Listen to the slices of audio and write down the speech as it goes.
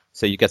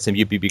So you get some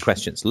UPB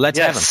questions. Let's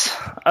have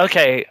them.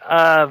 Okay.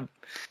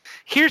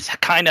 Here's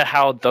kind of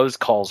how those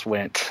calls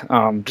went.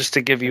 Just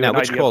to give you an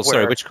idea of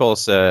where. Which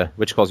calls are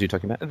you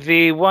talking about?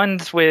 The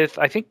ones with,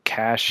 I think,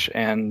 Cash,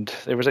 and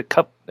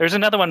there's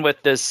another one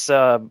with this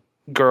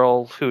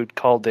girl who'd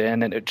called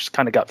in, and it just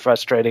kind of got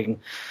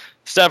frustrating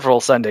several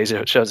Sundays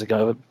shows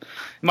ago.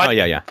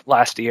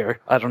 Last year.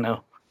 I don't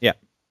know. Yeah.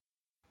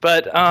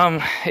 But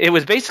it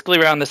was basically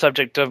around the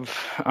subject of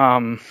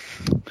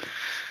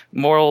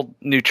moral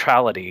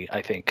neutrality,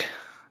 I think.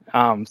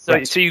 I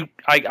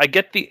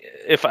get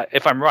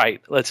if I'm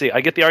right, let's see,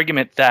 I get the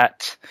argument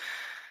that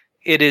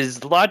it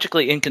is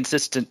logically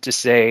inconsistent to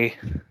say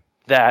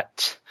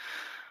that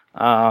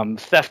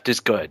theft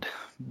is good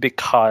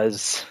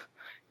because,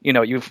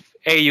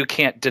 you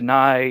can't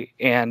deny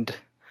and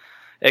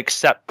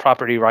accept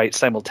property rights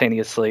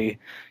simultaneously.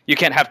 You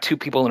can't have two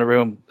people in a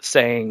room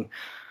saying,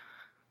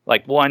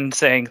 like, one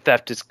saying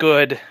theft is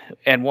good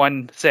and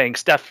one saying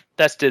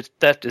theft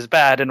is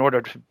bad in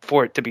order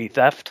for it to be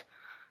theft.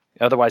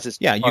 Otherwise, it's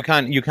you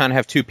can't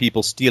have two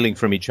people stealing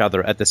from each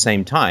other at the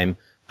same time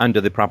under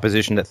the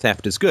proposition that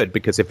theft is good,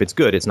 because if it's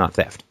good, it's not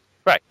theft.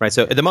 Right.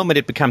 So at the moment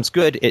it becomes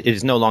good, it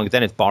is no longer,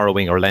 then it's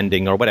borrowing or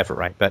lending or whatever,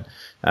 right? But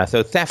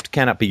so theft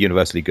cannot be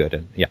universally good.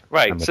 And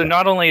right. So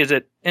not only is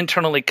it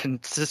internally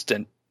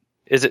consistent,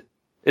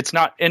 it's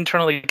not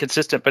internally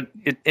consistent, but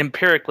it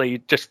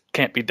empirically just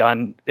can't be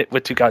done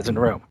with two guys in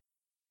a room.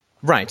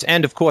 Right.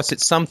 And of course,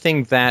 it's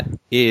something that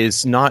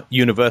is not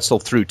universal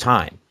through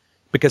time.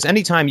 Because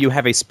anytime you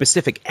have a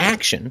specific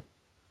action,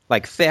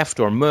 like theft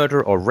or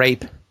murder or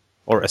rape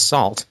or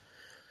assault,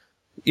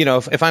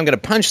 if I'm going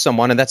to punch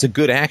someone and that's a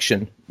good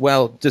action,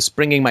 well, does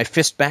bringing my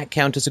fist back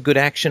count as a good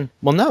action?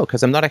 Well, no,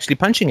 because I'm not actually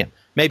punching him.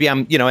 Maybe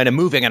I'm, in a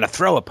movie, I'm going to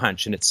throw a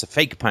punch and it's a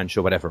fake punch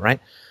or whatever, right?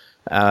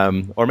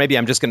 Or maybe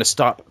I'm just going to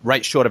stop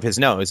right short of his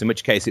nose, in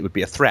which case it would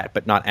be a threat,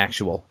 but not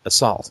actual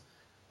assault.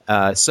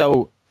 And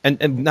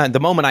the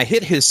moment I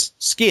hit his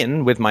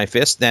skin with my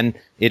fist, then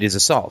it is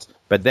assault.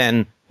 But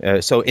then,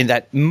 so in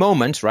that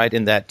moment, right,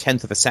 in that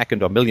 10th of a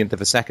second or millionth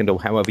of a second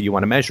or however you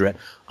want to measure it,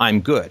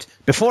 I'm good.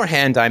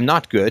 Beforehand, I'm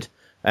not good,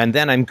 and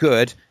then I'm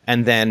good,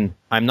 and then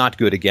I'm not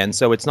good again.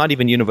 So it's not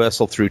even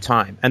universal through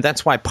time. And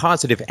that's why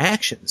positive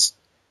actions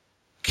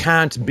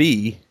can't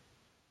be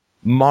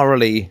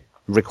morally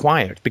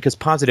required, because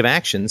positive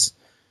actions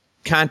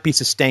can't be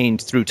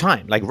sustained through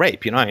time, like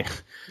rape. I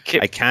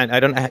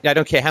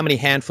don't care how many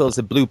handfuls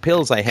of blue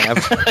pills I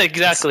have.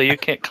 Exactly. You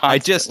can't constantly. I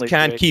just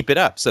can't keep it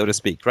up, so to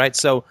speak, right?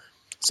 So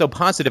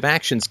positive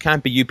actions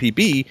can't be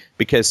UPB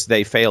because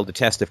they fail the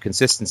test of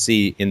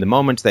consistency in the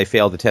moment, they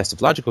fail the test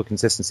of logical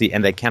consistency,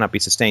 and they cannot be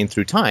sustained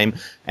through time.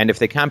 And if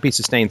they can't be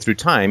sustained through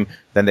time,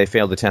 then they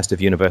fail the test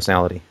of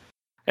universality.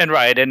 And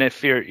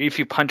if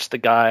you punch the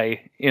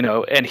guy,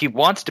 and he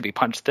wants to be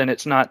punched, then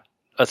it's not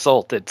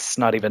assault. It's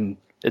not even.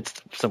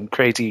 It's some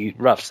crazy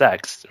rough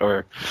sex,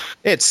 or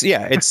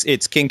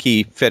it's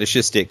kinky,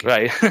 fetishistic,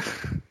 right?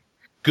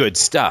 Good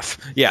stuff.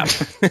 Yeah,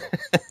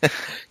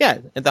 yeah.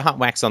 The hot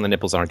wax on the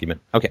nipples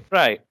argument. Okay,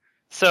 right.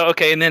 So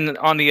and then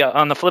on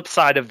the flip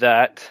side of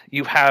that,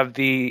 you have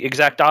the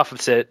exact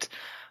opposite,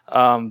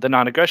 the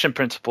non-aggression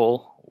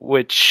principle,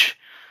 which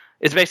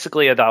is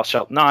basically a thou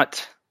shalt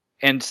not,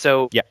 and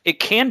so it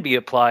can be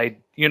applied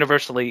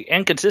universally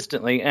and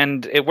consistently,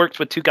 and it works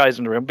with two guys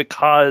in the room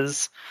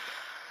because.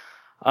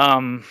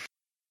 Well,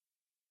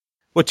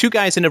 two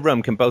guys in a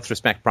room can both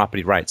respect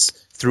property rights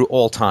through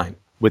all time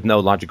with no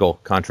logical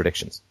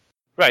contradictions.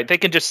 Right. They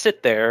can just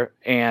sit there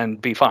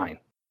and be fine.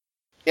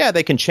 Yeah,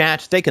 they can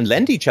chat. They can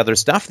lend each other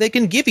stuff. They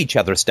can give each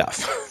other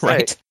stuff.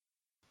 Right?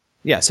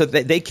 Yeah, so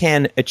they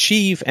can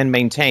achieve and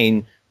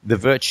maintain the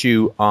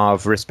virtue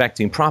of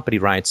respecting property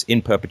rights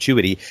in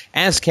perpetuity,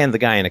 as can the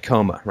guy in a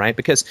coma, right?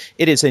 Because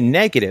it is a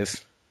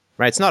negative,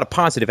 right? It's not a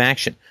positive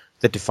action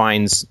that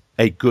defines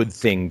a good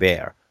thing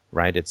there.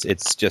 Right,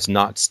 it's just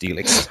not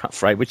stealing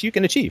stuff, right? Which you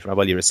can achieve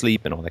while you're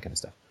asleep and all that kind of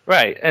stuff.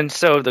 Right, and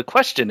so the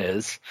question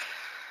is,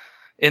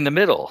 in the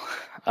middle,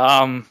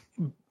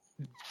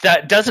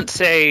 that doesn't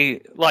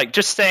say, like,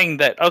 just saying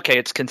that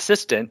it's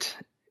consistent.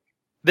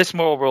 This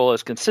moral rule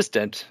is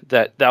consistent,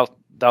 that thou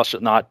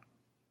shalt not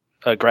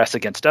aggress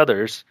against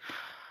others.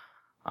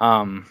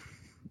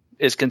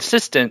 Is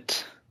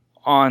consistent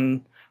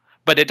on,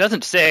 but it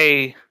doesn't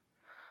say.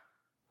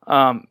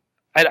 I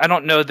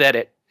don't know that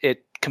it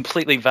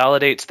completely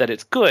validates that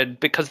it's good,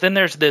 because then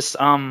there's this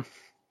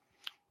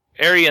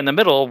area in the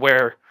middle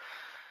where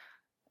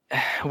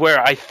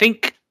I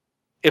think,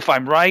 if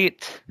I'm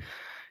right,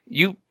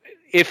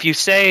 if you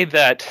say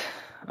that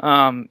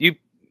the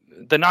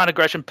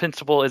non-aggression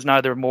principle is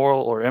neither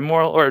moral or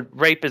immoral, or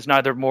rape is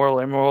neither moral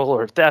or immoral,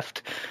 or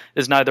theft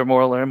is neither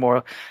moral or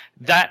immoral,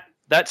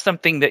 that's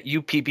something that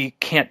UPB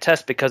can't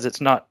test, because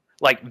it's not,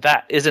 like,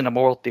 that isn't a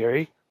moral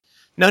theory.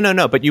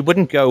 No, but you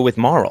wouldn't go with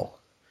moral.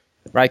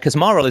 Right, because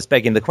moral is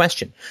begging the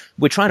question.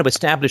 We're trying to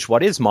establish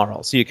what is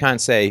moral, so you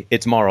can't say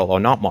it's moral or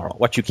not moral.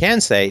 What you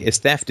can say is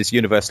theft is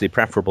universally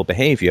preferable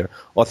behavior,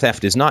 or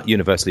theft is not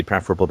universally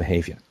preferable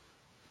behavior.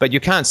 But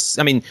you can't,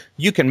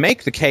 you can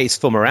make the case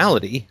for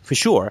morality, for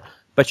sure,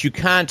 but you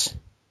can't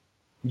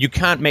You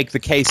can't make the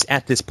case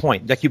at this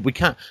point. Like we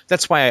can't.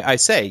 That's why I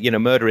say,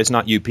 murder is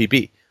not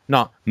UPB,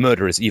 not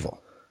murder is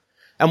evil.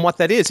 And what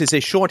that is a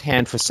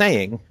shorthand for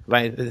saying,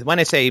 right? When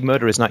I say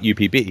murder is not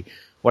UPB,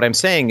 what I'm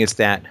saying is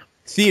that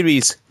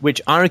theories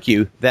which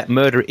argue that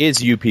murder is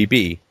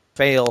UPB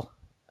fail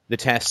the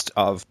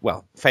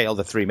fail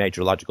the three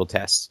major logical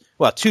tests.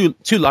 Well, two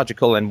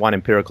logical and one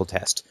empirical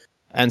test.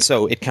 And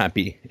so it can't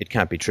be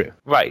true.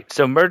 Right.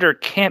 So murder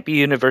can't be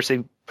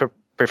universally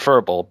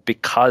preferable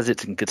because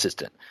it's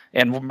inconsistent.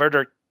 And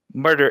murder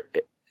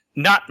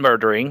not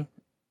murdering,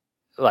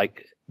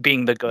 like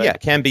being the good,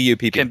 can be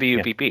UPB. Can be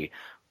UPB. Yeah.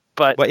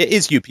 But it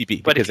is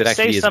UPB. But if you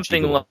say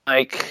something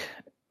like,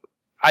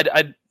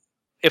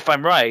 if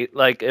I'm right,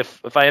 like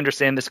if I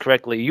understand this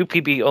correctly,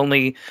 UPB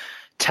only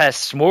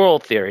tests moral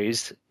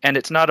theories, and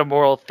it's not a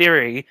moral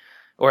theory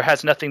or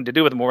has nothing to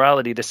do with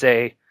morality to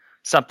say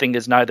something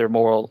is neither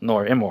moral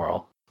nor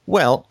immoral.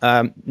 Well,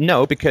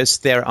 no, because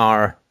there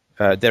are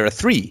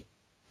three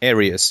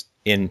areas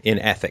in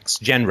ethics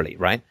generally,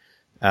 right?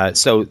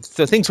 So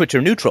things which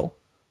are neutral,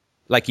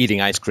 like eating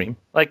ice cream,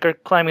 like or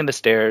climbing the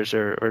stairs,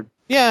 or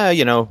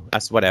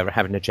that's whatever,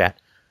 having a chat.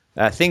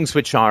 Things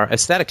which are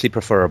aesthetically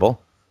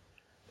preferable,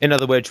 in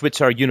other words,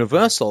 which are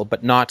universal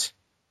but not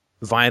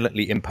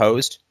violently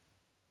imposed,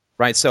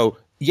 right? So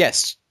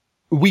yes,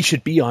 we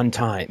should be on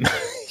time,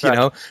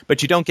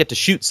 but you don't get to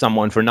shoot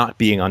someone for not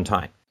being on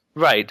time.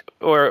 Right.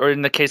 Or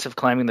in the case of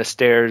climbing the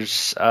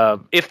stairs,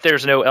 if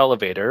there's no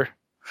elevator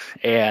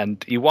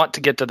and you want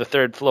to get to the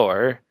third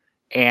floor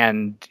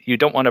and you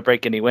don't want to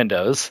break any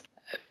windows,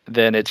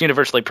 then it's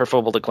universally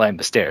preferable to climb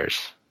the stairs.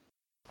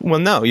 Well,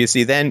 no, you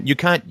see, then you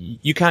can't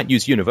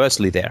use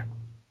universally there,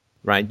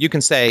 right? You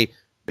can say,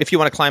 if you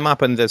want to climb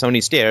up and there's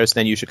only stairs,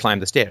 then you should climb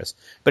the stairs.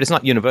 But it's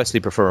not universally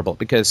preferable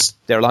because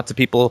there are lots of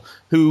people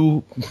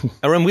who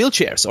are in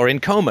wheelchairs or in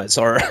comas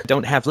or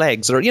don't have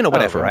legs or,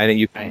 whatever,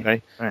 right?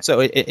 Right?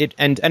 So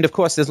and of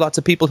course, there's lots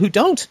of people who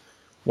don't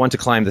want to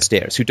climb the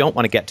stairs, who don't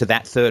want to get to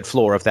that third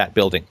floor of that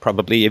building,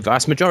 probably a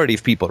vast majority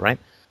of people, right?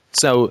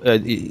 So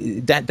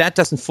that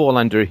doesn't fall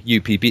under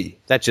UPB.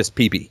 That's just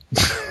PB.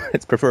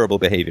 It's preferable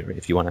behavior,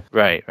 if you want to.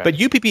 Right. But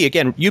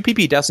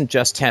UPB doesn't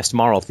just test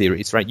moral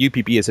theories, right?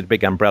 UPB is a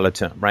big umbrella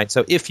term, right?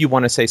 So if you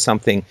want to say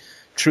something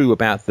true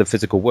about the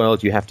physical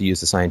world, you have to use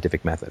the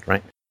scientific method,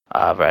 right?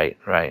 Right.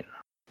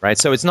 Right,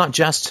 so it's not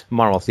just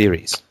moral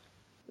theories.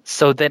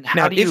 So then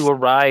how do you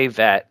arrive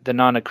at the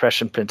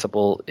non-aggression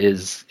principle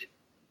is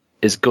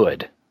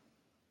good?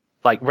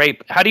 Like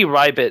rape, how do you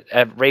arrive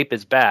at rape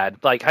is bad?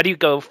 Like, how do you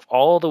go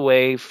all the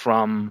way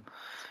from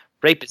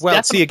rape is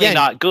definitely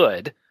not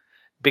good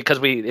because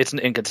it's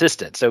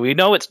inconsistent. So we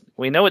know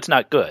it's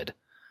not good.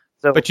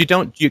 So, but you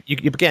don't. You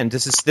again.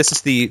 This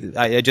is the.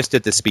 I just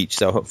did this speech,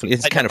 so hopefully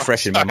it's kind of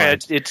fresh in my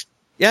mind.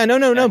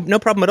 No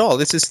problem at all.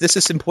 This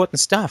is important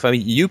stuff. I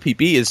mean,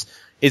 UPB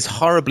is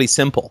horribly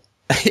simple.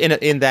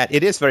 In that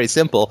it is very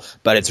simple,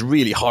 but it's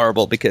really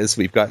horrible because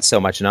we've got so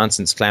much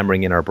nonsense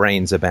clamoring in our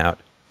brains about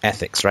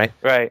ethics, right?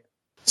 Right.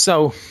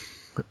 So,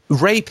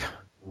 rape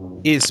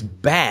is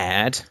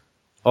bad,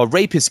 or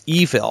rape is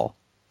evil,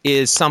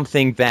 is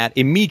something that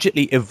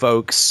immediately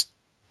evokes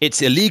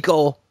it's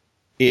illegal,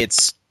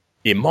 it's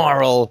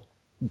immoral,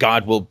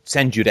 God will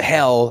send you to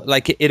hell.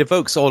 Like, it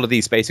evokes all of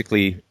these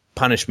basically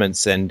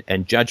punishments and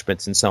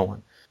judgments and so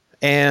on.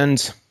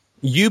 And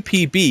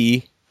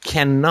UPB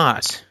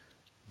cannot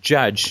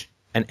judge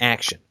an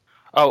action.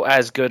 Oh,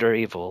 as good or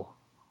evil.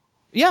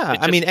 Yeah,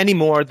 any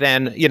more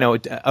than,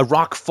 a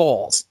rock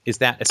falls. Is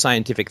that a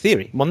scientific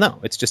theory? Well, no,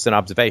 it's just an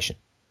observation.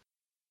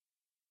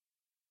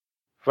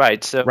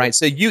 Right.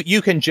 So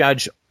you can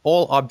judge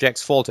all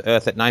objects fall to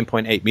Earth at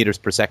 9.8 meters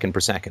per second,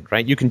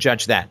 right? You can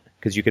judge that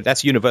because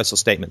that's universal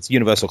statements,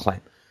 universal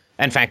claim.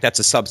 In fact, that's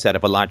a subset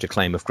of a larger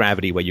claim of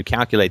gravity where you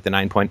calculate the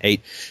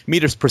 9.8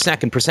 meters per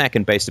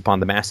second based upon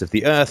the mass of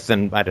the Earth.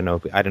 And I don't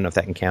know if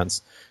that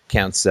counts.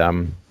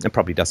 It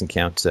probably doesn't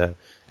count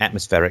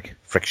atmospheric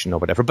friction or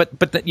whatever. But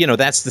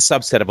that's the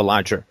subset of a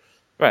larger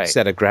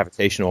set of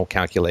gravitational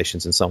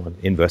calculations and so on.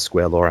 Inverse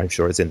square law, I'm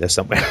sure, is in there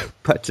somewhere.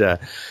 But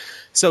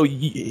so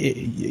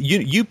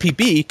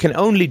UPB can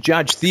only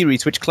judge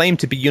theories which claim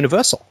to be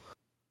universal.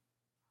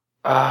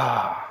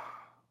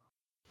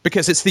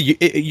 Because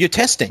you're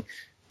testing.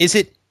 Is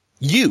it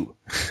U?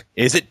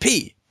 Is it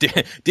P? Do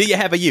you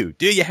have a U?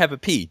 Do you have a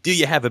P? Do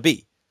you have a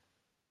B?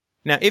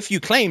 Now, if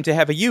you claim to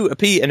have a U, a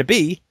P, and a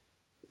B,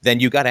 then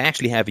you got to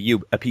actually have a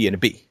U, a P, and a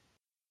B.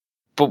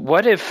 But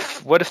what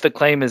if the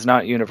claim is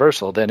not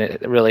universal? Then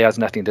it really has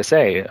nothing to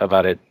say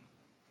about it.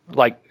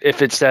 Like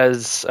if it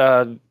says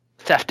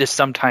theft is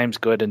sometimes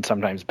good and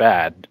sometimes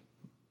bad,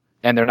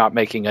 and they're not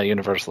making a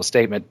universal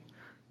statement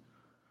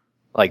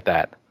like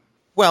that.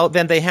 Well,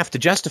 then they have to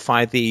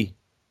justify the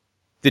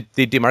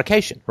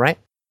demarcation, right?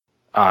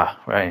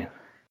 Right.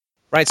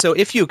 Right, so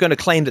if you're going to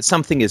claim that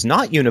something is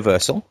not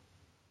universal,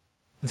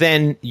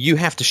 then you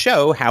have to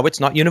show how it's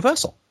not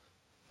universal.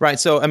 Right,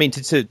 so,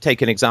 to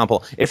take an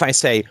example, if I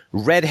say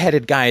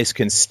red-headed guys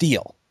can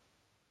steal,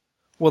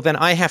 well, then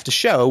I have to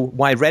show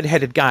why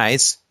red-headed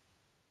guys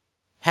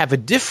have a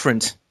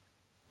different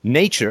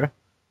nature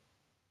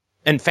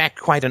in fact,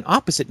 quite an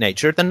opposite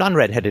nature than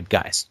non-redheaded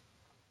guys.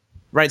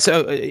 Right?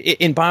 So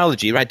in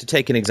biology, right, to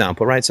take an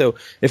example, right? So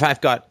if I've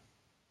got,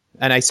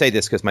 and I say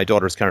this because my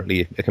daughter is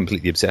currently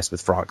completely obsessed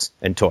with frogs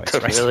and toys,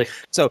 right? Really?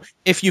 So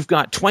if you've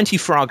got 20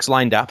 frogs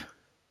lined up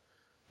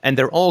and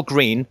they're all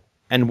green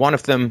and one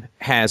of them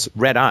has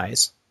red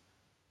eyes,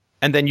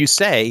 and then you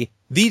say,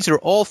 these are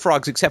all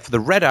frogs except for the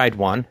red-eyed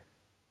one,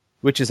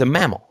 which is a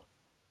mammal.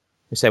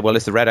 You say, well,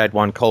 is the red-eyed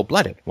one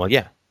cold-blooded? Well,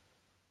 yeah.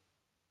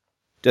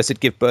 Does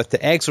it give birth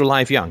to eggs or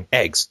live young?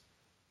 Eggs.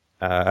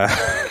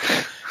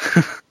 I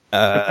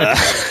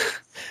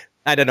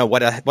don't know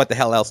what the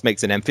hell else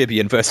makes an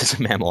amphibian versus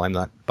a mammal. I'm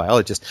not a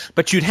biologist.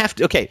 But you'd have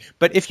to, okay,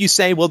 but if you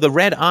say, well, the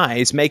red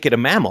eyes make it a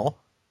mammal,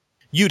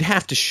 you'd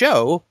have to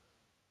show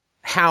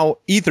how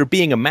either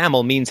being a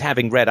mammal means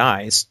having red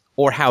eyes,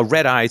 or how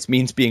red eyes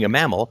means being a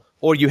mammal,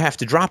 or you have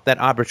to drop that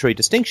arbitrary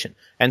distinction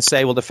and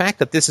say, well, the fact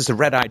that this is a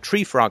red-eyed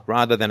tree frog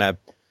rather than a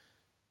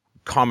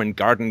common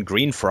garden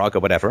green frog or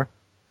whatever,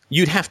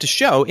 you'd have to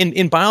show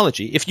in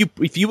biology, if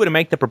you were to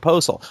make the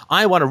proposal,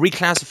 I want to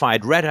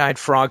reclassify red-eyed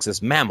frogs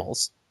as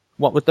mammals,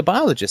 what would the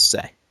biologists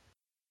say?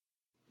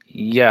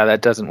 Yeah,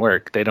 that doesn't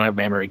work. They don't have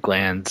mammary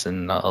glands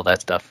and all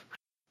that stuff.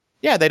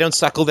 Yeah, they don't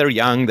suckle their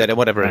young, they don't,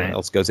 whatever Right.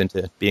 else goes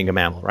into being a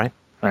mammal, right?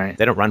 Right.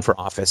 They don't run for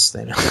office.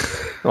 They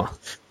don't, well,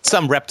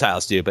 some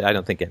reptiles do, but I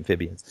don't think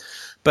amphibians.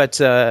 But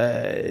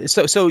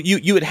so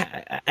you would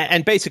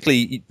and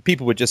basically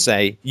people would just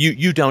say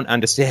you don't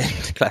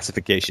understand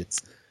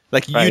classifications.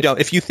 Like you Right. don't.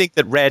 If you think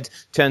that red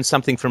turns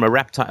something from a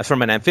reptile,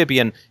 from an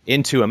amphibian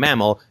into a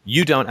mammal,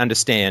 you don't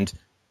understand.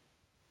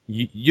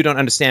 You don't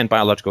understand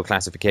biological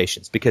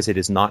classifications because it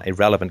is not a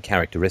relevant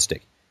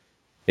characteristic.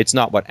 It's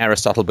not what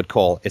Aristotle would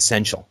call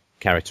essential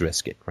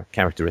characteristic,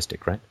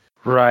 right?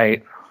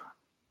 Right.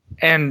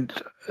 And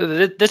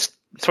this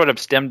sort of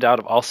stemmed out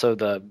of also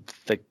the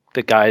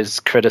guy's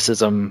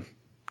criticism,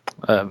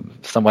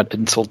 somewhat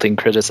insulting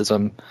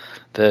criticism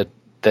that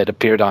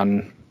appeared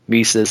on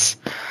Mises.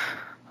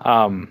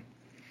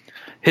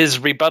 His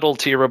rebuttal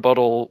to your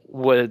rebuttal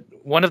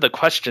one of the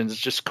questions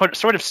just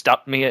sort of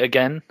stopped me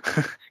again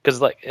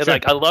because like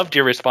I loved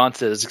your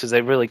responses because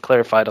they really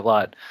clarified a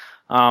lot.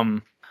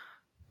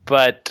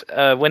 But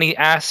when he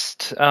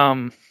asked,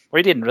 or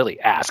he didn't really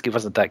ask, he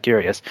wasn't that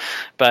curious,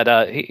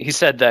 but he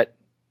said that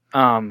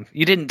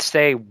you didn't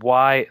say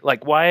why.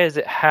 Like, why does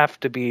it have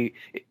to be?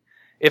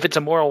 If it's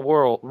a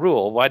moral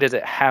rule, why does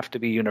it have to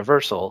be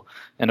universal?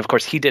 And of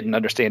course, he didn't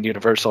understand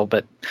universal,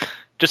 but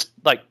just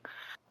like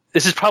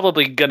this is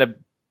probably going to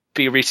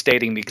be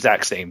restating the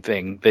exact same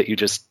thing that you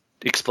just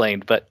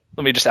explained. But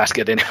let me just ask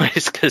it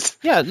anyways, because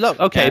Look,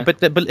 okay, Yeah.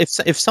 but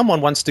if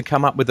someone wants to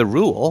come up with a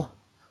rule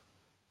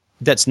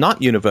that's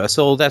not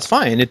universal, that's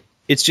fine.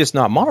 It's just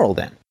not moral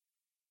then.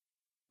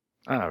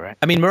 all right,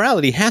 I mean,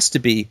 morality has to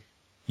be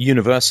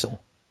universal.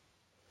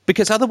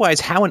 Because otherwise,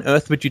 how on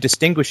earth would you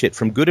distinguish it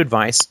from good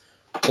advice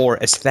or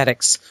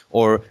aesthetics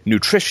or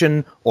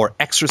nutrition or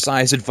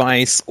exercise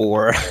advice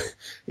or,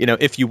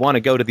 if you want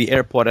to go to the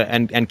airport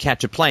and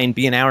catch a plane,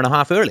 be an hour and a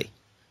half early?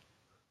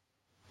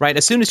 Right?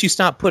 As soon as you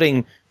start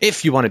putting,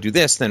 if you want to do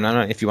this, then I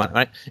don't know if you want,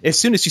 right? As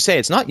soon as you say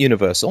it's not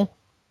universal,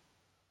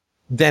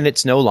 then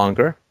it's no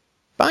longer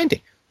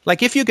binding.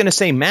 Like if you're going to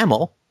say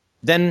mammal,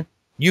 then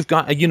you've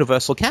got a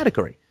universal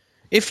category.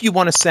 If you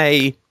want to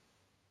say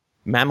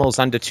mammals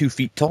under 2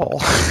 feet tall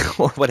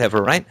or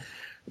whatever, right?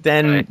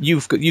 Then Right.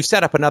 you've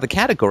set up another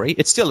category.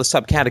 It's still a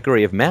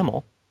subcategory of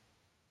mammal.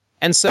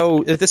 And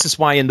so this is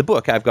why in the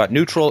book I've got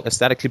neutral,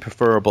 aesthetically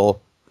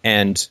preferable,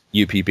 and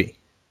UPB.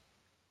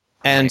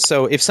 And Right.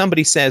 so if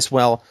somebody says,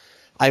 well,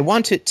 I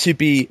want it to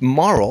be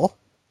moral,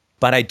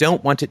 but I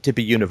don't want it to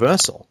be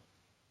universal,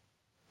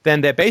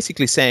 then they're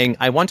basically saying,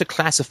 I want to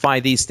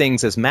classify these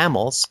things as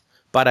mammals,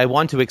 but I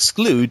want to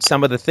exclude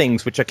some of the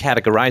things which are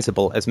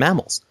categorizable as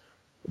mammals.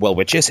 Well,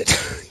 which is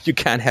it? You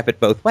can't have it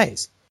both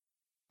ways.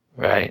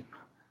 right.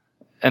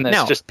 And that's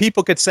Now, just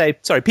people could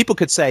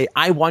say,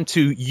 I want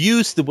to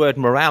use the word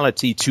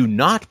morality to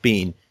not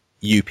mean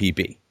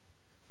UPB.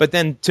 But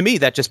then to me,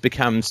 that just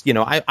becomes,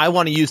 I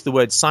want to use the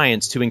word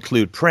science to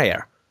include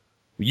prayer.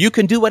 You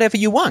can do whatever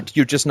you want.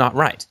 You're just not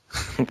right.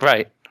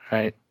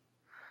 right.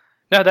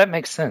 No, that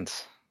makes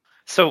sense.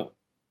 So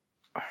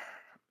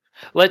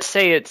let's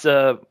say it's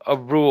a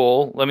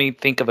rule. Let me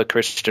think of a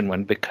Christian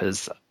one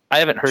because I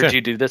haven't heard Sure.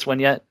 you do this one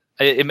yet.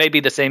 It may be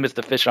the same as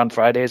the Fish on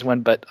Fridays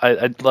one, but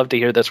I'd love to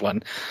hear this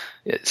one.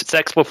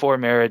 Sex before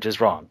marriage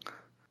is wrong.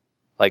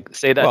 Like,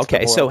 say that's Well, okay,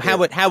 the so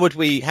moral how would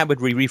we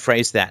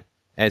rephrase that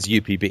as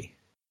UPB?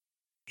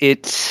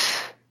 it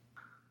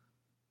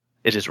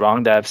is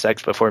wrong to have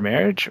sex before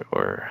marriage,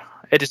 or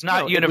it is not No,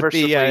 it would be,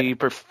 universally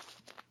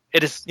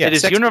it is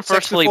sex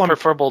universally before-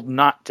 preferable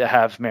not to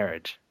have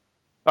marriage,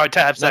 or to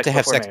have sex Not to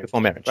have before sex marriage.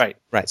 before marriage. Right.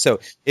 Right. So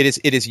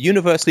it is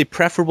universally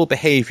preferable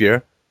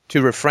behavior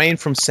to refrain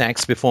from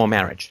sex before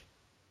marriage.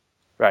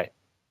 Right.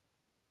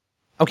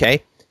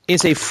 Okay.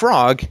 Is a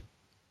frog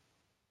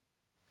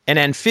an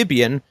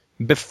amphibian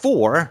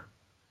before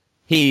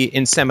he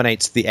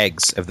inseminates the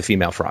eggs of the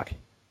female frog?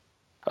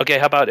 Okay,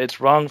 how about it's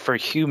wrong for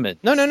humans?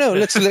 No. No.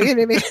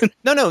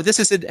 This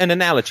is an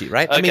analogy,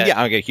 right? Okay. I mean,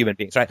 yeah, okay, human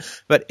beings, right?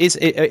 But is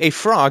a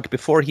frog,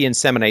 before he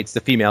inseminates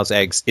the female's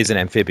eggs, is an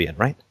amphibian,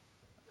 right?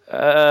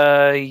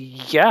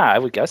 Yeah, I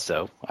would guess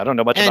so. I don't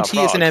know much And about he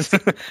frogs. is an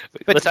amphibian,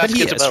 Let's but ask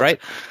he is, Isabella. right?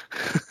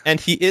 And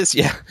he is,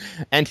 yeah,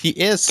 and he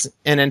is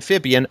an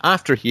amphibian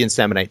after he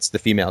inseminates the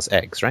female's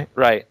eggs, right?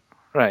 Right.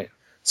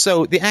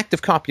 So the act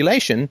of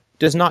copulation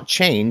does not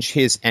change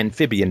his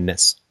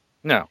amphibianness.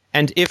 No.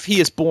 And if he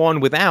is born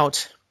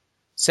without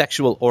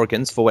sexual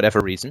organs for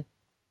whatever reason,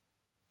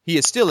 he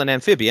is still an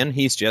amphibian.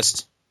 He's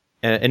just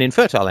an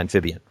infertile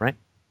amphibian, right?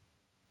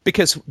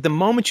 Because the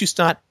moment you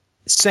start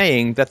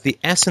saying that the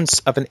essence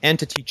of an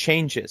entity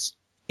changes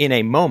in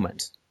a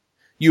moment,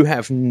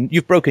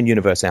 you've broken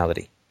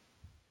universality,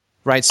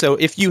 right? So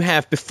if you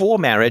have before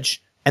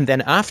marriage and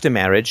then after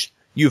marriage,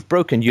 you've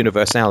broken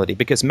universality,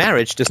 because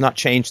marriage does not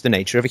change the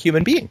nature of a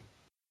human being.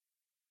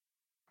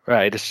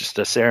 Right. It's just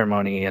a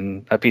ceremony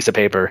and a piece of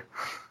paper,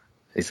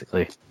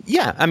 basically.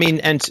 Yeah,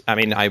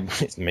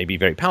 it may be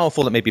very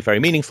powerful, it may be very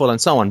meaningful,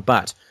 and so on,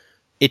 but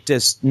it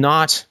does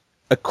not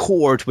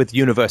accord with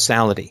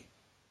universality.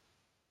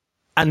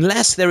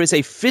 Unless there is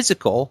a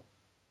physical,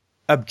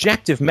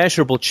 objective,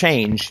 measurable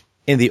change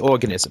in the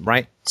organism,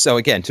 right? So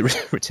again, to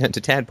return to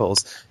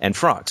tadpoles and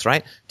frogs,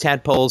 right?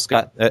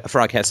 A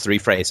frog has three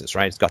phrases,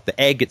 right? It's got the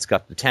egg, it's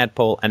got the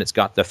tadpole, and it's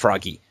got the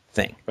froggy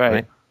thing,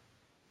 right?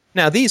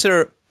 Now, these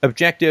are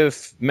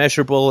objective,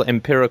 measurable,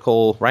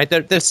 empirical, right?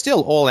 They're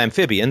still all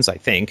amphibians, I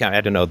think. I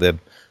don't know, the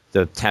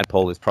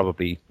tadpole is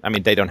probably,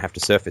 they don't have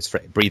to surface for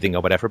breathing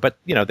or whatever, but,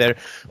 they're,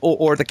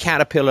 or the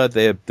caterpillar,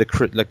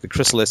 the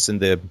chrysalis and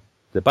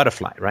the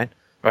butterfly, right?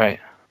 Right.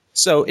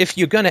 So if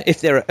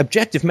there are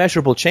objective,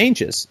 measurable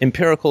changes,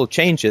 empirical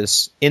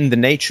changes in the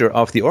nature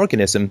of the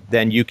organism,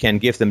 then you can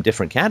give them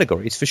different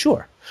categories for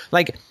sure.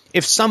 Like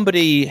if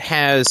somebody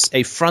has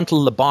a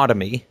frontal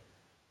lobotomy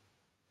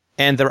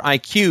and their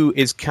IQ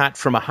is cut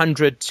from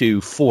 100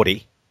 to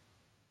 40,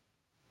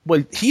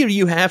 well, here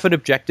you have an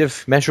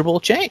objective, measurable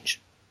change.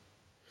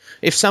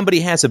 If somebody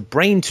has a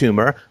brain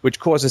tumor which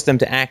causes them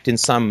to act in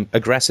some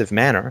aggressive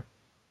manner,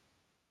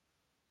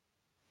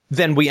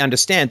 then we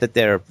understand that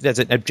there's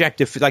an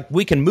objective, like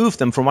we can move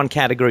them from one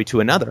category to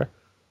another.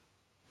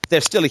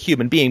 They're still a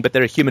human being, but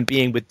they're a human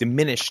being with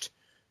diminished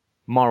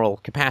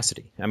moral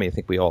capacity. I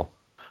think we all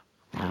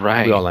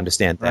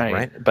understand that,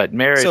 right? But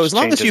marriage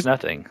changes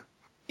nothing.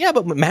 Yeah,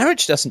 but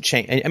marriage doesn't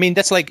change.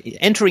 That's like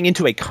entering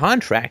into a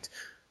contract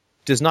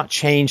does not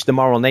change the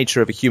moral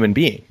nature of a human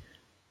being.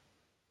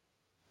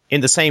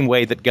 In the same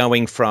way that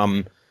going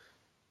from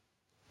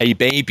a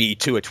baby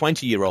to a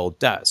 20-year-old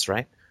does,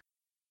 right?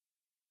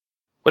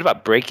 What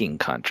about breaking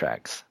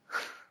contracts?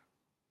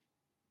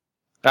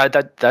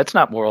 That's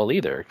not moral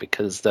either,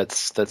 because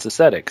that's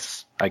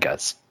aesthetics, I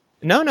guess.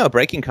 No,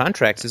 breaking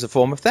contracts is a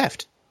form of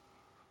theft.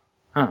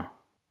 Huh.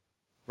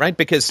 Right?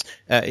 Because,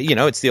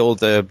 it's the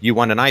old, you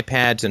want an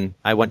iPad and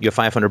I want your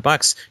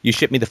 $500. You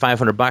ship me the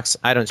 $500.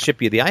 I don't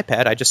ship you the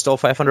iPad. I just stole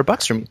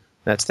 $500 from you.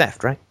 That's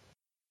theft, right?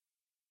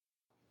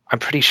 I'm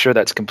pretty sure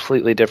that's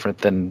completely different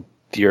than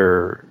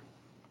your...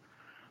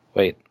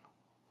 Wait.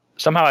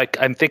 Somehow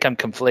I think I'm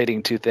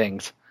conflating two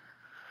things.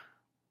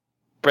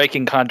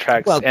 Breaking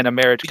contracts and a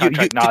marriage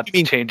contract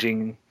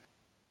changing.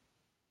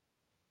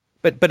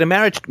 But a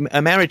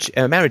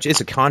marriage is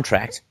a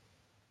contract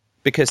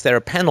because there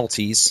are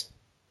penalties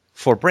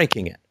for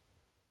breaking it.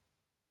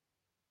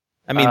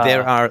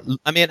 There are.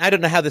 I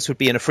don't know how this would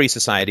be in a free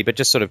society, but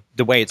just sort of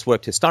the way it's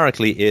worked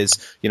historically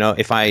is,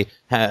 if I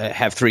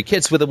have 3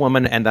 kids with a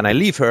woman and then I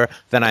leave her,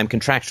 then I'm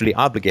contractually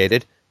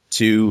obligated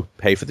to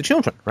pay for the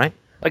children, right?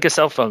 Like a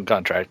cell phone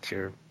contract.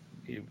 You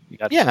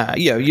got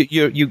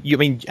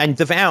and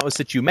the vows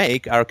that you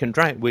make are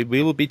contract. We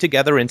will be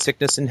together in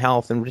sickness and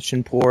health, and rich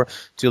and poor,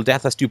 till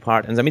death us do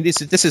part. And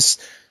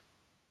this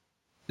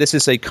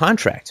is a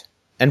contract,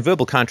 and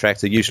verbal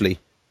contracts are usually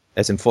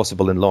as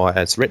enforceable in law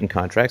as written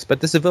contracts. But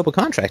this is a verbal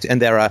contract,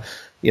 and there are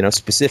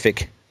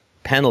specific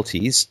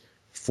penalties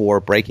for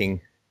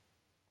breaking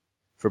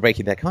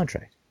that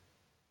contract.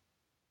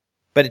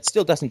 But it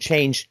still doesn't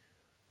change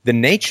the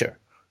nature.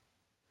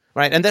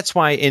 Right, and that's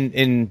why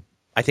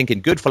I think in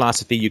good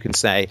philosophy you can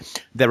say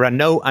there are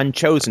no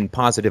unchosen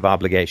positive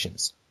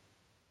obligations.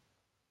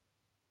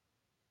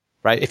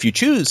 Right, if you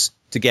choose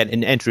to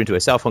enter into a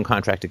cell phone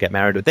contract to get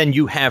married, then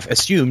you have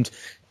assumed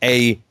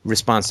a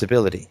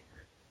responsibility.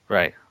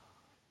 Right,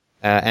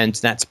 and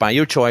that's by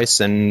your choice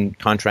and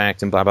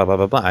contract and blah blah blah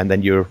blah blah. And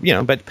then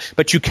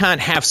but you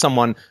can't have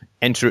someone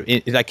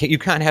you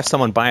can't have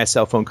someone buy a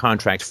cell phone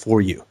contract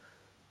for you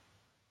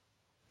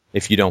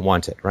if you don't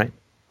want it, right?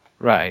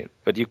 Right,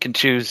 but you can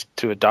choose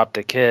to adopt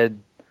a kid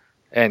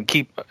and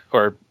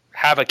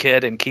have a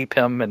kid and keep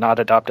him and not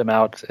adopt him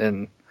out.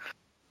 And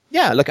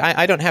yeah, look,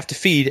 I don't have to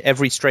feed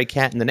every stray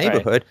cat in the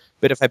neighborhood,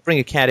 but if I bring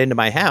a cat into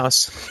my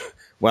house,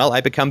 well,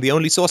 I become the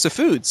only source of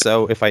food.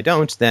 So if I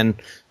don't, then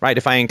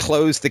if I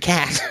enclose the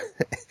cat,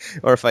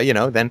 or if I,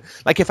 then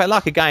like if I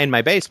lock a guy in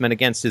my basement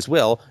against his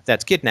will,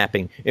 that's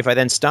kidnapping. If I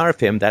then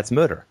starve him, that's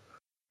murder.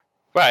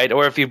 Right,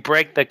 or if you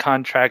break the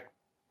contract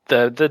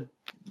the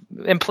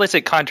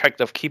implicit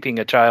contract of keeping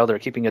a child or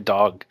keeping a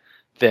dog,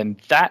 then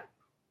that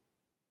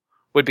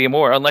would be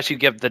more, unless you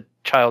give the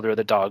child or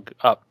the dog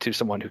up to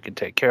someone who can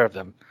take care of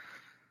them.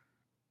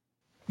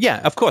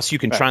 Yeah, of course you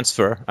can Right.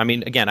 transfer. I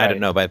mean, again, I don't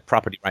Right. know about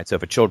property rights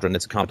over children.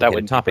 It's a complicated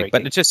wouldn't be topic, but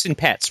breaking. it's just in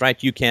pets,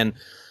 right? You can,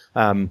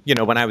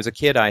 when I was a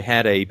kid, I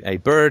had a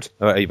bird.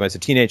 As a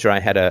teenager, I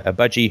had a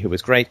budgie who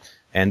was great.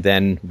 And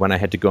then when I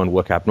had to go and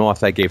work up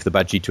north, I gave the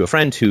budgie to a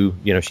friend who,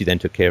 she then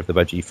took care of the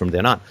budgie from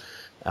then on.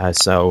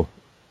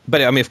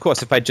 But I mean, of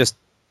course, if I just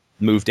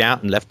moved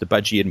out and left the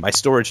budgie in my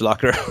storage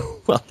locker,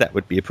 well, that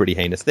would be a pretty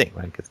heinous thing,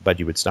 right? Because the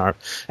budgie would starve,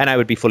 and I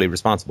would be fully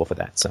responsible for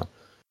that. So,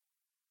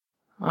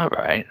 All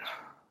right.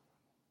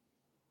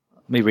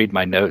 Let me read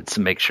my notes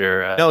and make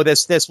sure. no,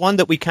 there's one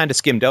that we kind of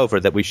skimmed over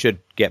that we should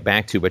get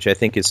back to, which I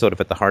think is sort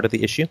of at the heart of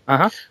the issue,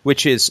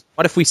 which is,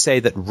 what if we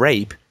say that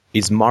rape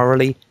is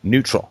morally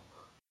neutral?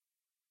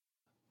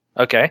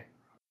 Okay.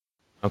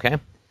 Okay?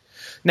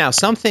 Now,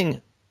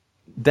 something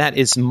that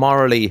is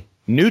morally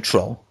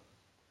neutral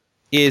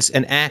is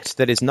an act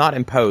that is not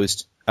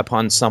imposed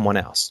upon someone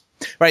else.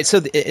 Right? So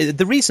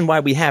the reason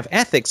why we have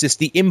ethics is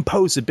the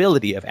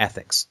imposability of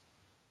ethics.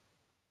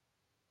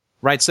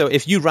 Right? So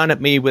if you run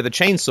at me with a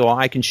chainsaw,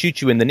 I can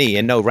shoot you in the knee,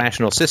 and no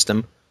rational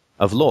system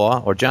of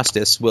law or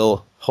justice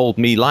will hold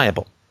me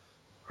liable.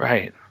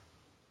 Right.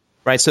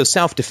 Right? So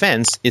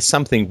self-defense is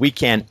something we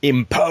can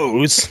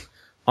impose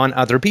on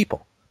other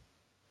people,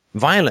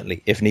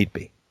 violently if need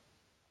be.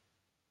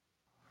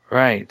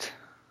 Right.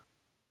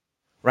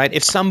 Right?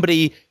 If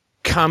somebody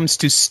comes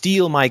to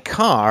steal my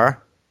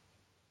car,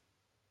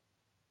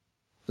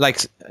 like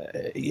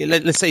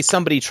let's say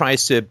somebody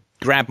tries to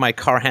grab my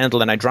car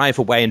handle and I drive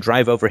away and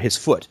drive over his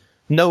foot,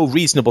 no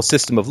reasonable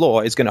system of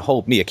law is going to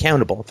hold me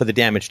accountable for the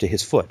damage to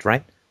his foot,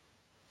 right?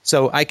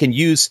 So I can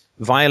use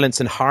violence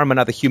and harm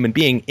another human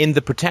being in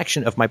the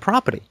protection of my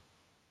property.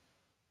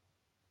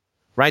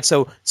 Right?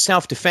 So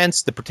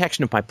self-defense, the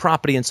protection of my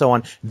property, and so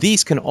on,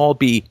 these can all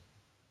be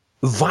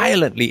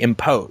violently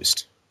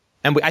imposed.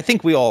 And I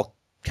think we all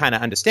kind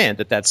of understand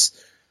that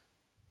that's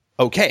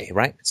okay,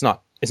 right? It's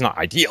not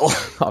ideal.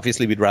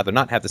 Obviously, we'd rather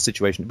not have the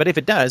situation. But if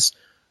it does,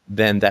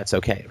 then that's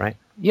okay, right?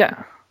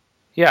 Yeah.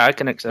 Yeah, I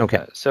can accept Okay.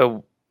 that.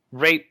 So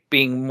rape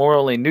being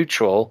morally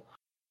neutral.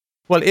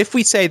 Well, if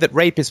we say that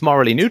rape is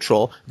morally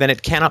neutral, then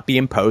it cannot be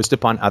imposed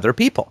upon other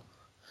people.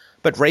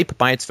 But rape,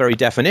 by its very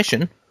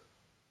definition,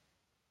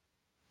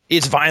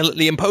 is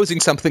violently imposing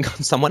something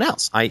on someone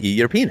else, i.e.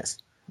 your penis.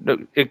 No,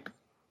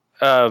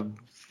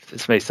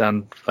 this may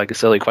sound like a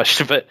silly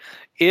question, but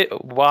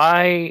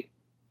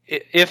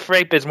if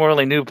rape is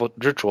morally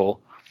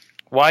neutral,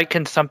 why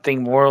can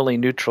something morally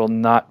neutral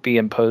not be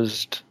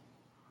imposed?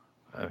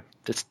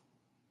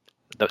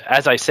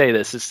 As I say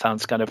this, it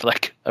sounds kind of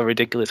like a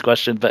ridiculous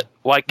question, but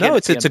why can't? No,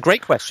 it's a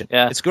great question.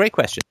 Yeah. It's a great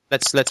question.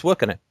 Let's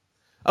work on it.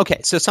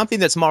 Okay, so something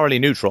that's morally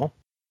neutral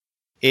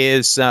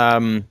is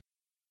I'm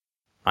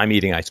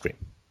eating ice cream.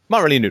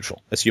 Morally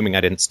neutral, assuming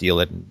I didn't steal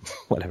it and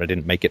whatever, I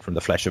didn't make it from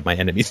the flesh of my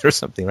enemies or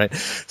something, right?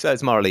 So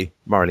it's morally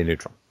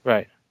neutral.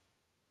 Right.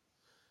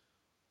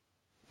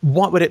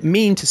 What would it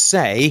mean to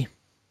say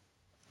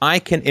I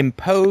can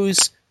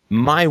impose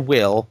my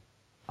will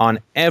on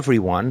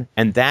everyone,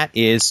 and that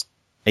is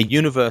a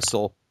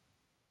universally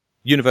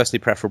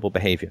preferable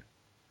behavior?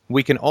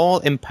 We can all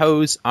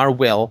impose our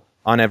will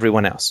on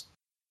everyone else.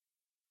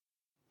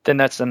 Then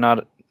that's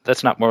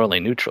not morally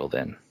neutral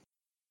then.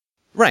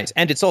 Right,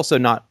 and it's also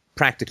not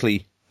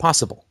practically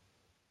possible.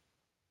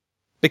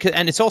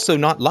 And it's also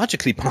not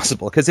logically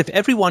possible, because if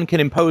everyone can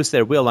impose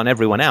their will on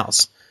everyone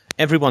else,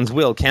 everyone's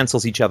will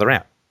cancels each other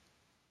out.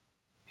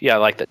 Yeah,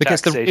 like the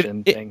Because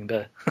taxation thing.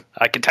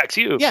 I can tax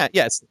you. Yeah,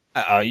 yes.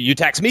 You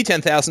tax me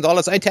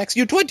 $10,000, I tax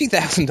you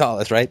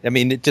 $20,000, right? I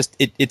mean,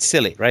 it's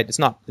silly, right? It's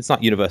not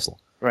universal.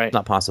 Right. It's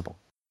not possible.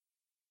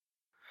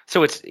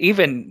 So it's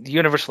even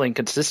universally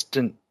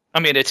inconsistent.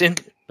 I mean, it's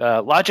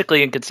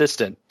logically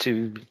inconsistent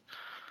to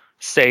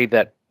say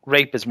that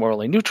rape is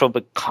morally neutral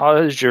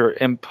because you're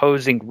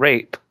imposing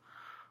rape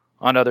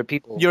on other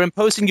people. You're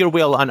imposing your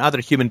will on other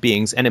human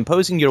beings, and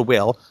imposing your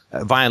will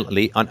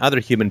violently on other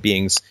human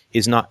beings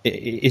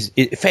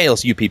it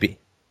fails UPB.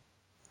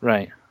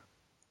 Right.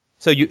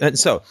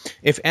 So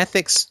if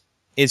ethics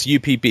is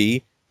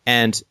UPB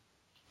and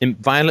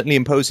violently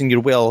imposing your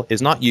will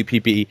is not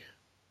UPB,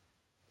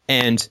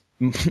 and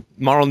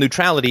moral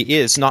neutrality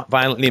is not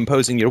violently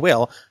imposing your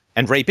will,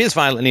 and rape is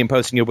violently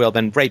imposing your will,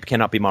 then rape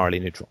cannot be morally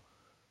neutral.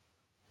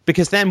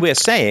 Because then we're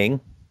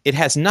saying it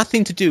has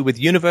nothing to do with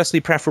universally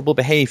preferable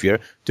behavior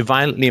to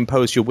violently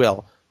impose your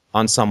will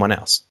on someone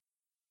else.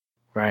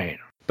 Right.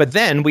 But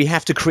then we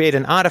have to create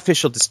an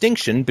artificial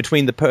distinction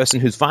between the person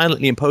who's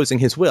violently imposing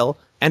his will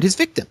and his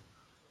victim.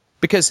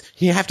 Because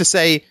you have to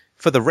say,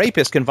 for the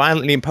rapist can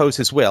violently impose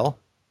his will,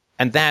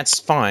 and that's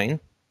fine,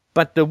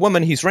 but the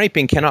woman he's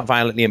raping cannot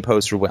violently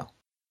impose her will.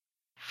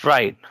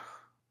 Right.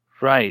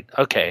 Right.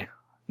 Okay.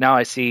 Now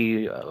I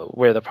see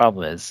where the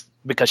problem is.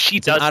 Because she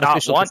does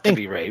not want to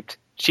be raped.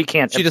 She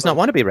does not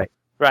want to be raped.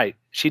 Right.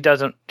 She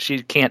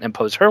can't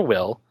impose her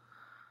will.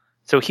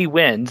 So he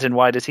wins, and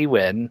why does he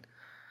win?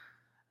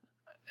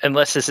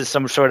 unless this is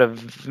some sort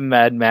of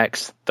Mad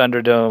Max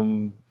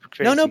Thunderdome.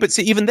 Crazy. No, but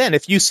see, even then,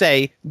 if you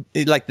say,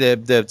 like,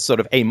 the sort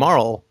of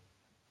amoral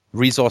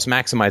resource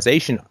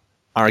maximization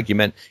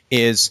argument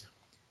is,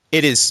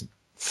 it is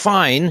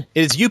fine,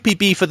 it is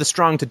UPB for the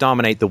strong to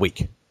dominate the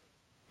weak.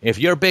 If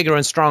you're bigger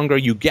and stronger,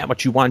 you get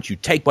what you want, you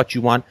take what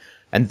you want,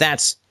 and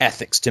that's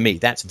ethics to me,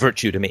 that's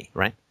virtue to me,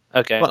 right?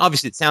 Okay. Well,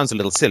 obviously it sounds a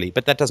little silly,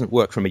 but that doesn't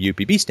work from a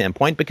UPB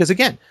standpoint, because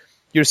again,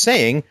 you're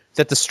saying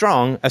that the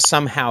strong are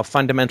somehow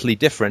fundamentally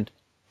different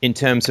in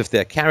terms of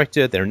their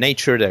character, their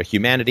nature, their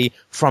humanity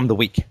from the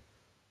weak.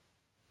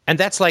 And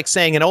that's like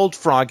saying an old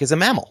frog is a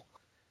mammal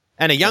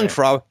and a young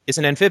frog is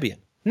an amphibian.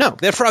 No,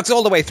 they're frogs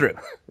all the way through,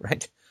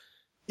 right?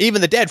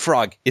 Even the dead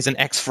frog is an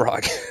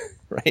ex-frog,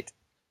 right?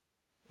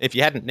 If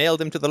you hadn't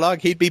nailed him to the log,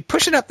 he'd be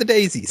pushing up the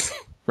daisies,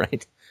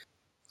 right?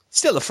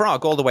 Still a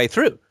frog all the way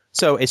through.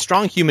 So a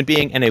strong human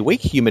being and a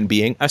weak human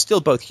being are still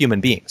both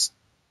human beings.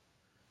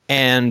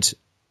 And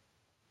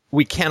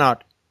we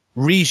cannot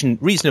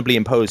reasonably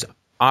impose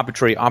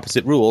arbitrary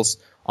opposite rules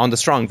on the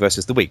strong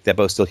versus the weak. They're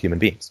both still human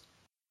beings.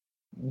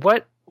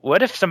 What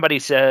if somebody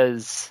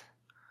says,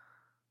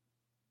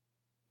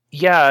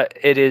 yeah,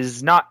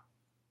 it's not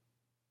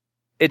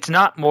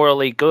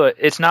morally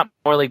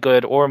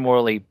good or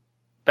morally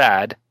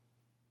bad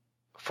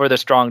for the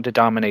strong to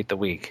dominate the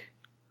weak?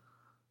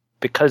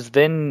 Because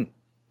then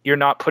you're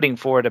not putting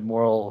forward a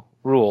moral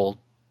rule.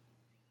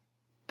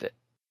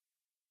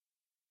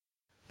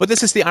 But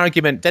this is the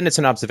argument, then it's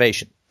an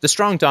observation. The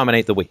strong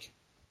dominate the weak.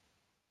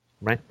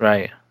 Right?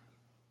 Right.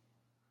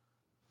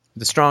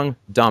 The strong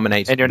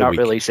dominate the weak. And you're not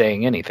really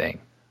saying anything.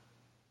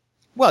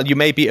 Well, you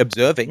may be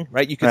observing,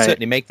 right? You can Right.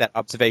 certainly make that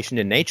observation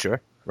in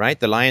nature, right?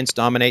 The lions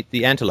dominate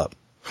the antelope,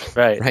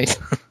 Right. right?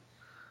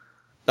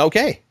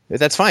 Okay,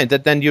 that's fine.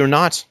 Then you're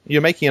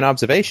making an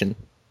observation.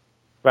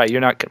 Right.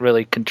 You're not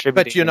really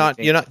contributing. But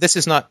you're not, this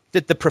is not,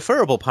 the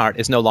preferable part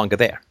is no longer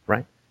there,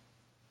 right?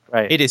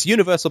 Right. It is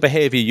universal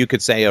behavior, you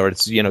could say, or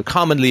it's,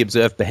 commonly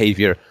observed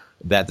behavior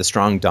that the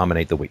strong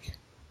dominate the weak.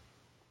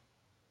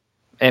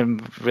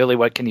 And really,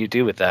 what can you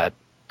do with that?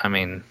 I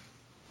mean...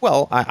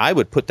 Well, I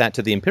would put that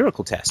to the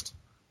empirical test,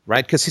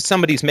 right? Because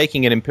somebody's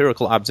making an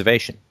empirical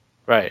observation.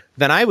 Right.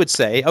 Then I would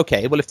say,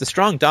 okay, well, if the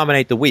strong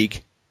dominate the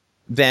weak,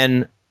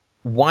 then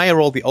why are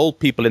all the old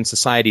people in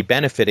society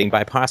benefiting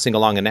by passing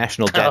along a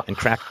national debt and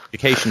crap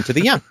education to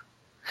the young?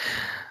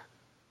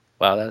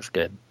 Wow, that's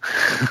good.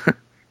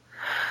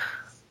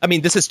 I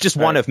mean, this is just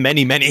one of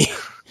many, many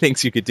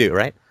things you could do,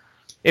 right?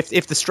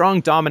 If the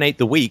strong dominate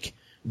the weak,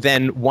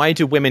 then why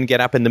do women get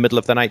up in the middle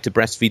of the night to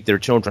breastfeed their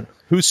children?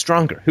 Who's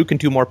stronger? Who can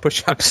do more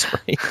push-ups,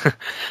 right?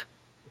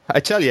 I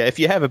tell you, if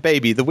you have a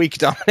baby, the weak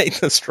dominate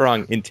the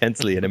strong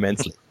intensely and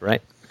immensely,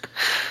 right?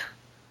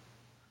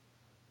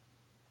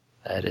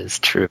 That is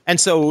true. And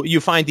so you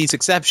find these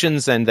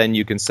exceptions, and then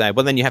you can say,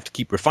 well, then you have to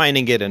keep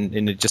refining it,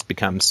 and it just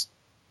becomes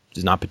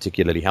not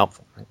particularly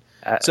helpful,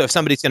 right? So if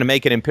somebody's going to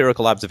make an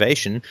empirical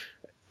observation,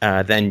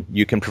 then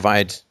you can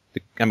provide...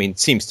 it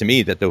seems to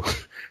me that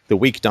the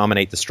weak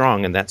dominate the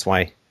strong, and that's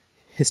why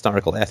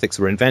historical ethics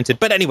were invented.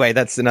 But anyway,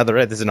 there's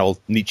an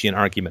old Nietzschean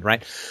argument,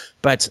 right?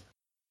 But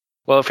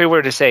well, if we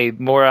were to say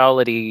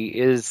morality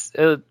is,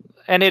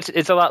 and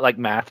it's a lot like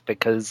math,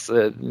 because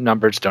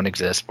numbers don't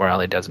exist,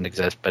 morality doesn't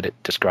exist, but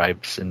it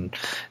describes and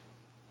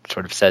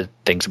sort of says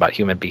things about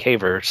human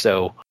behavior.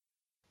 So,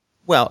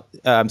 well,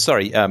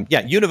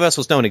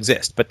 universals don't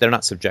exist, but they're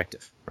not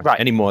subjective, right?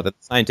 Anymore. The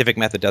scientific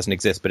method doesn't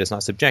exist, but it's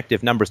not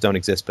subjective. Numbers don't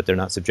exist, but they're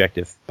not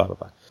subjective. Blah blah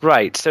blah.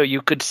 Right. So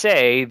you could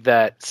say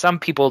that some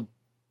people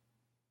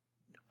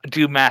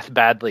do math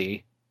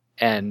badly,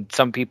 and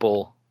some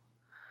people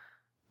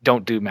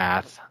don't do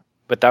math,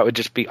 but that would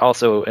just be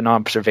also an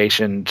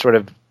observation, sort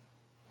of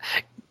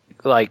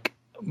like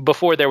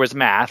before there was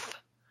math.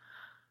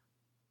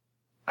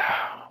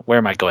 Where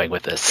am I going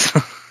with this?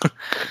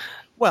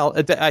 Well,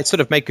 I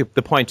sort of make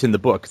the point in the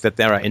book that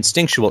there are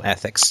instinctual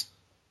ethics,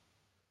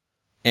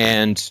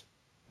 and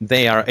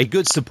they are a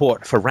good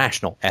support for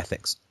rational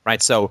ethics,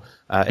 right? So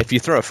if you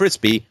throw a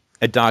frisbee,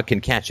 a dog can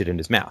catch it in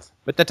his mouth.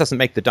 But that doesn't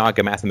make the dog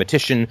a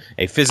mathematician,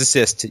 a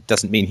physicist. It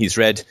doesn't mean he's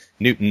read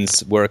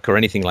Newton's work or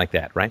anything like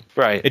that, right?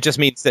 Right. It just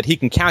means that he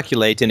can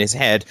calculate in his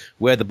head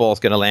where the ball's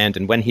going to land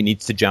and when he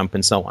needs to jump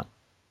and so on.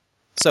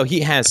 So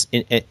he has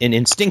an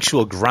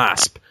instinctual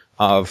grasp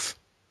of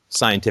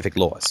scientific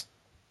laws.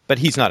 But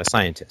he's not a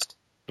scientist.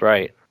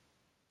 Right.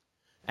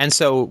 And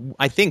so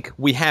I think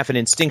we have an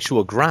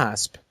instinctual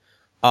grasp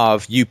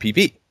of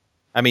UPB.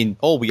 I mean,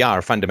 all we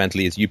are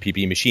fundamentally is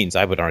UPB machines,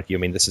 I would argue. I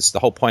mean, this is the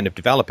whole point of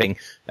developing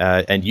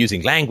and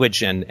using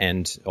language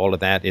and all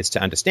of that is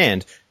to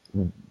understand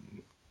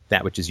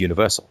that which is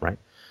universal, right?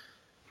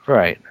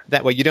 Right.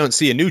 That way you don't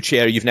see a new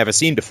chair you've never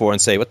seen before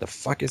and say, what the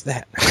fuck is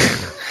that?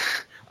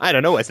 I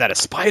don't know. Is that a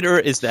spider?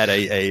 Is that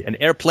an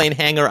airplane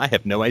hangar? I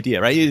have no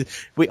idea, right?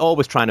 We're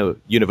always trying to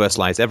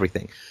universalize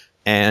everything.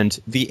 And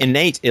the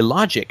innate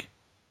illogic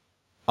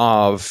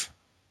of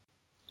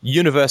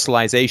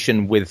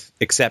universalization with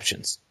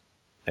exceptions,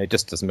 it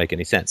just doesn't make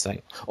any sense.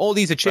 All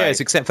these are chairs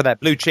except for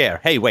that blue chair.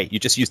 Hey, wait, you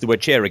just used the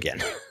word chair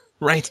again,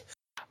 right?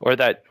 or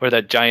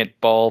that giant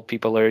ball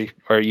people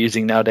are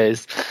using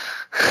nowadays.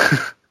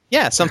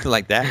 Yeah, something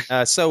like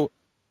that. So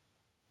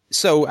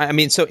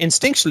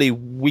instinctually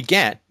we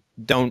get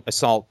don't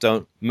assault,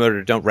 don't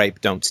murder, don't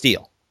rape, don't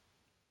steal.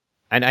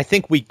 And I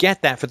think we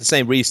get that for the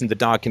same reason the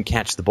dog can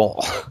catch the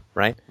ball,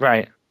 right?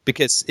 Right.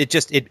 Because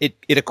it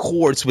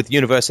accords with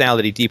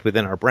universality deep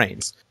within our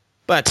brains.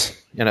 But,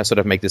 and I sort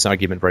of make this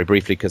argument very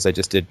briefly because I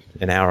just did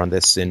an hour on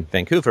this in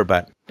Vancouver,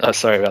 but... Oh,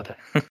 sorry about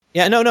that.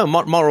 Yeah, no,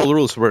 moral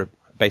rules were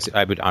basically,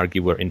 I would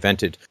argue, were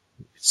invented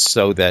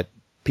so that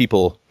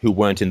people who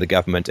weren't in the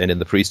government and in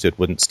the priesthood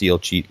wouldn't steal,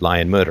 cheat, lie,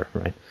 and murder,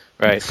 right?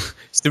 Right.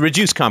 It's to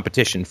reduce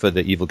competition for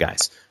the evil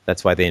guys.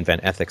 That's why they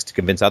invent ethics, to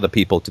convince other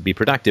people to be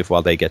productive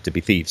while they get to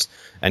be thieves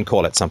and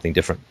call it something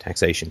different,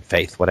 taxation,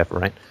 faith, whatever,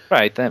 right?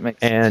 Right, that makes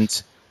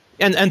sense.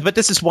 But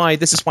this is why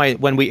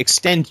when we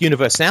extend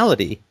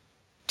universality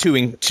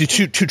to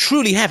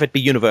truly have it be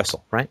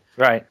universal, right?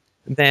 Right.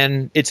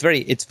 Then it's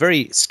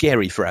very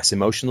scary for us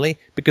emotionally,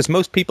 because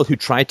most people who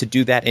tried to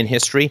do that in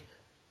history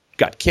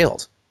got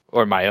killed.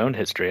 Or my own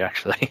history,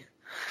 actually.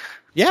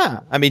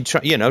 Yeah, I mean,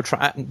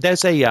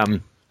 there's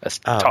a Let's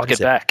talk it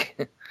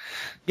back.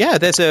 Yeah,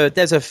 there's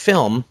a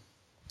film,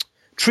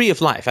 Tree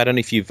of Life. I don't know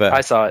if you've. I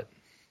saw it.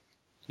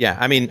 Yeah,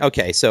 I mean,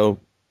 okay, so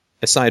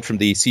aside from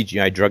the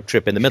CGI drug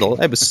trip in the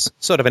middle, it was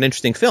sort of an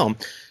interesting film,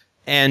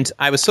 and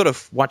I was sort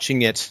of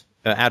watching it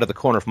out of the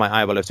corner of my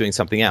eye while I was doing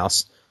something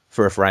else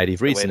for a variety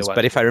of reasons.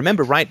 But if I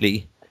remember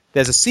rightly,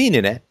 there's a scene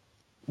in it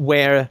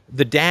where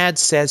the dad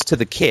says to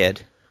the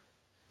kid,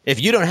 "If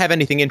you don't have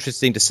anything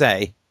interesting to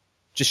say,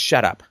 just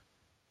shut up."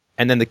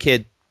 And then the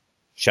kid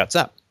shuts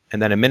up.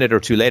 And then a minute or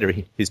two later,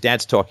 his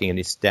dad's talking, and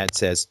he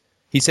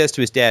says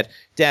to his dad,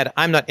 "Dad,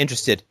 I'm not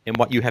interested in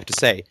what you have to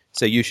say,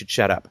 so you should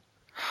shut up."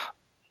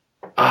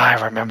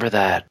 I remember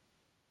that.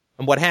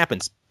 And what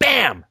happens?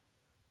 Bam!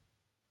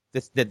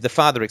 The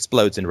father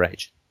explodes in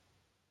rage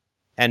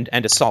and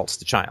assaults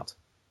the child.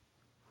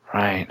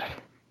 Right. Do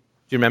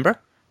you remember?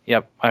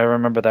 Yep, I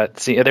remember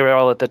that. See, they were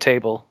all at the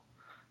table.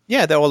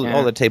 Yeah, they're all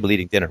at the table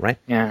eating dinner, right?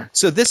 Yeah.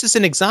 So this is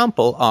an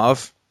example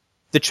of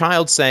the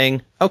child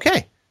saying,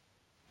 "Okay,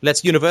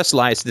 let's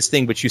universalize this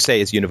thing which you say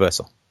is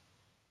universal."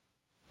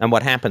 And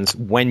what happens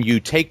when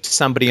you take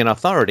somebody in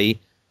authority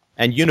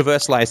and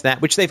universalize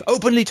that which they've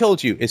openly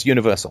told you is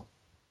universal?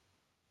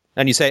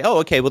 And you say, "Oh,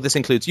 okay, well, this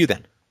includes you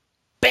then."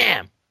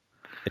 Bam!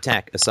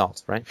 Attack,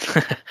 assault, right?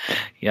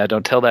 Yeah,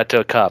 don't tell that to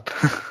a cop.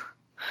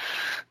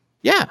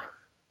 Yeah.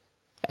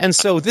 And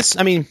so this,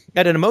 I mean,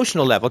 at an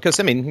emotional level,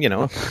 because, I mean,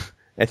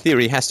 a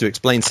theory has to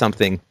explain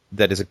something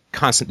that is a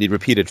constantly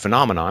repeated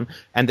phenomenon,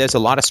 and there's a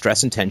lot of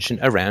stress and tension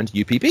around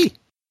UPB.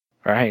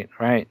 Right.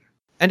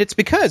 And it's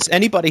because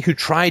anybody who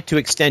tried to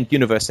extend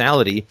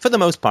universality, for the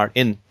most part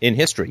in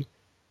history,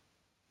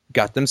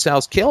 got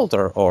themselves killed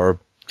or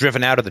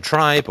driven out of the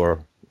tribe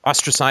or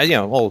ostracized,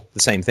 all the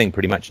same thing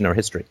pretty much in our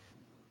history.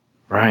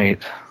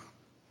 Right.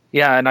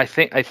 Yeah, and I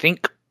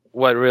think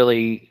what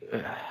really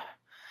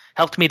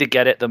helped me to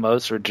get it the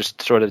most, or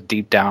just sort of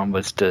deep down,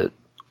 was to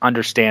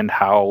understand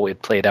how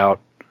it played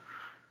out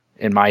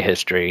in my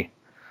history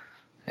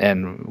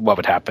and what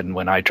would happen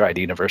when I tried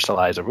to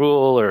universalize a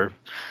rule, or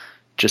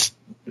just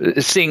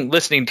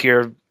listening to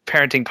your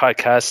parenting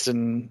podcast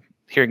and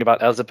hearing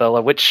about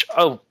Isabella, which,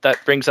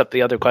 that brings up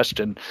the other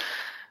question.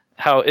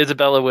 How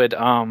Isabella would,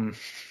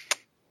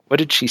 what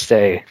did she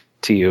say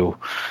to you?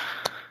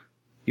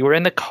 You were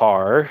in the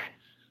car.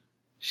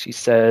 She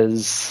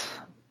says,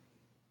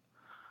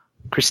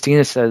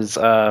 Christina says,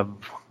 I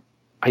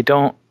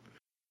don't.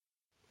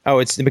 Oh,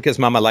 it's because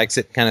Mama likes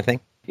it kind of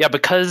thing? Yeah,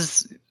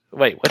 because,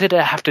 wait, what did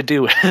it have to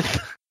do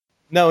with?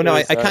 No,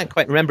 I can't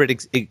quite remember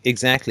it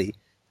exactly.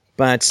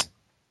 But.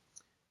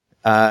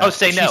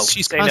 Say no.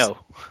 Say no.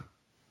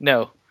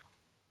 No.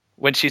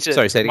 When she said.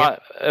 Sorry, say it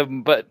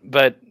again.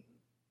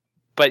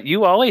 But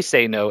you always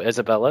say no,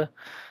 Isabella.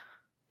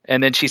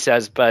 And then she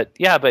says, but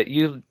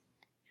you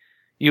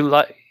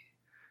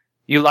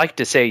like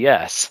to say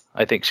yes,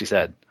 I think she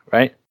said,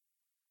 right?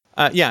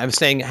 Yeah, I was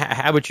saying,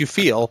 how would you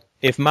feel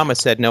if Mama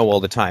said no all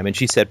the time? And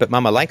she said, but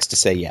Mama likes to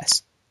say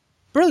yes.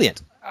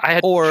 Brilliant. I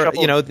had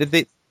trouble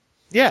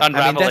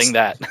unraveling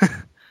that.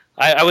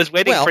 I was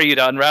waiting for you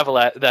to unravel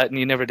that, and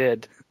you never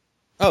did.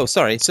 Oh,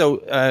 sorry.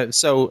 So,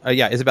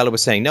 Isabella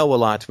was saying no a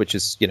lot, which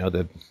is,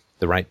 the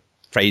right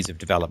phase of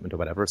development or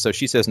whatever. So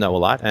she says no a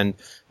lot, and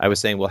I was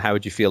saying, well, how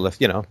would you feel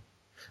if,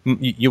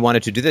 you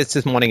wanted to do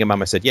this morning, and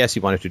Mama said yes.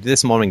 You wanted to do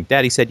this morning,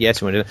 Daddy said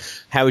yes.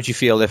 How would you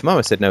feel if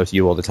Mama said no to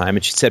you all the time?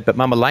 And she said, but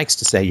Mama likes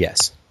to say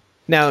yes.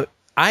 Now,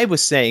 I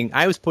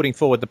was putting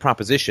forward the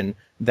proposition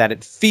that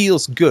it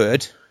feels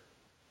good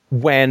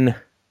when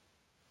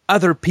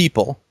other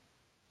people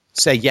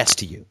say yes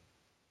to you,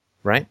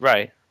 right?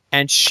 Right.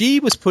 And she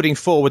was putting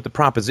forward the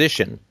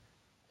proposition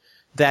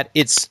that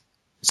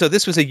so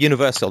this was a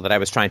universal that I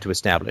was trying to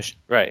establish.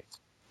 Right.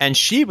 And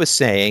she was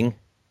saying,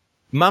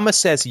 Mama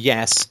says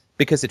yes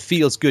because it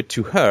feels good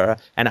to her,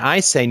 and I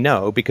say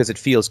no because it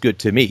feels good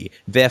to me.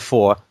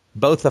 Therefore,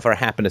 both of our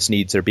happiness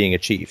needs are being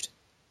achieved.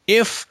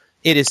 If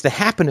it is the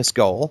happiness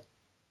goal,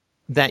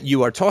 that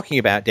you are talking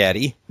about,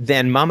 Daddy,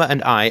 then Mama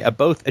and I are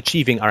both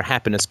achieving our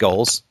happiness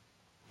goals.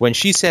 When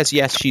she says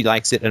yes, she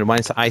likes it, and when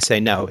I say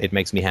no, it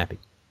makes me happy.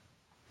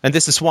 And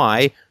this is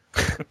why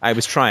I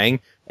was trying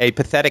a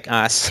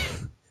pathetic-ass,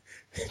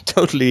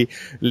 totally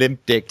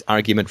limp-dicked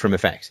argument from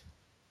effect.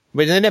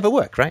 But they never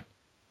work, right?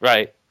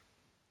 Right.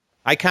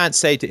 I can't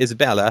say to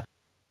Isabella,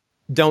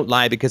 don't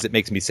lie because it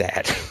makes me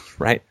sad,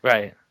 right?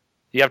 Right.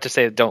 You have to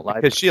say don't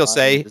lie. Because she'll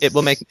say, it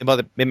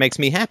makes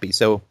me happy.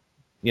 So,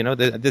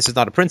 this is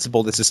not a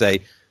principle. This is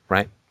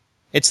right?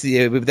 It's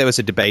there was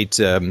a debate,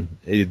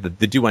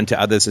 the do unto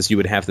others as you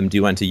would have them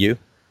do unto you.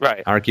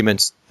 Right.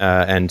 Arguments.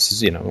 And,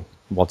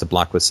 Walter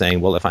Block was saying,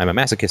 well, if I'm a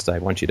masochist, I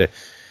want you to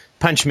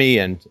punch me.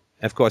 And,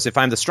 of course, if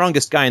I'm the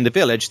strongest guy in the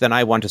village, then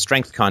I want a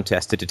strength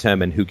contest to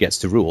determine who gets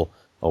to rule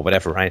or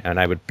whatever, right? And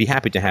I would be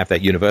happy to have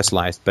that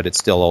universalized, but it's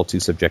still all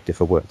too subjective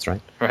for words,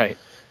 right? Right.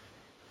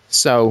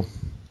 So,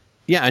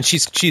 yeah, and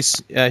she's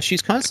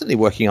constantly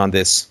working on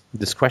this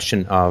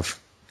question of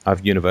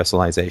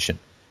universalization.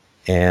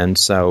 And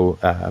so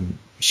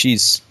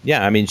she's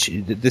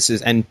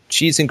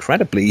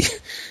incredibly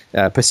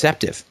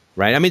perceptive,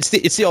 right? I mean,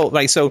 it's the old,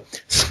 like, so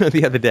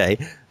the other day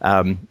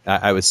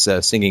I was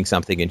singing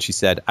something and she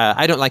said,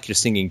 I don't like your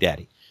singing,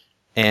 Daddy.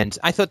 And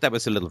I thought that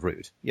was a little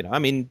rude,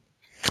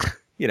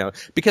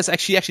 because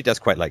she actually does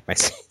quite like my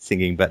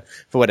singing, but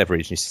for whatever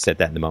reason she said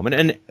that in the moment.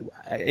 And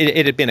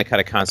it had been a kind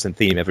of constant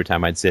theme every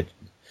time I'd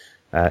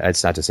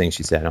start to sing,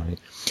 she said.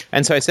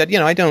 And so I said,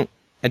 I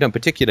don't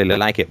particularly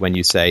like it when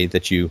you say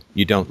that you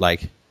don't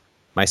like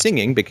my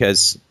singing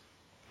because,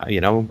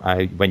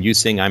 when you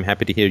sing, I'm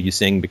happy to hear you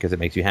sing because it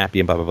makes you happy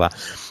and blah, blah, blah.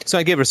 So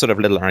I gave her sort of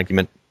a little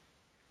argument.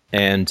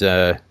 And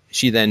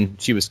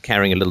she was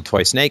carrying a little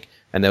toy snake,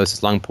 and there was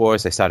this long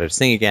pause. I started to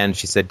sing again.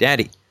 She said,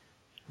 Daddy,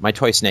 my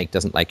toy snake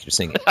doesn't like your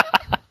singing.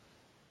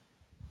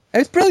 It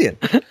was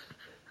brilliant.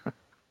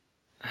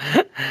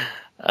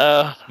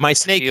 My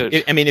snake, cute.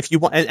 if you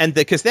want, and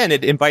because then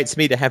it invites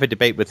me to have a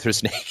debate with her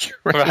snake,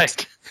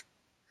 right?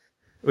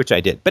 Which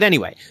I did. But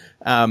anyway,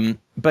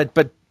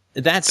 but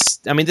this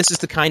is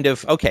the kind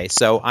of, okay,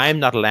 so I'm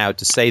not allowed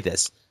to say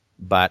this,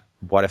 but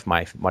what if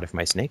my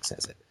snake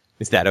says it?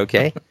 Is that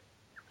okay?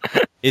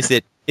 Is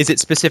it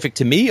specific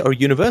to me or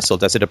universal?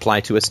 Does it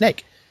apply to a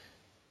snake?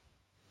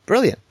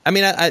 Brilliant. I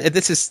mean,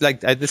 this is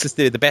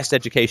the best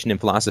education in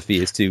philosophy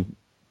is to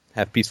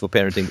have peaceful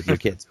parenting with your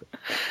kids.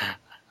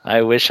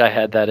 I wish I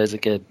had that as a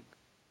kid.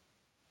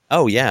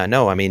 Oh yeah,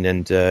 no, I mean,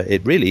 and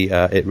it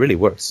really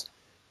works.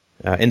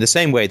 In the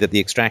same way that the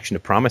extraction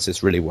of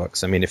promises really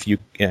works. I mean,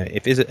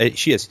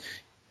 she is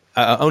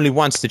only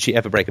once did she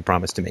ever break a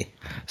promise to me.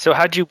 So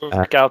how'd you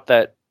work out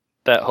that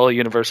whole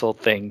universal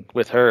thing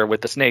with her,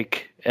 with the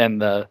snake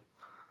and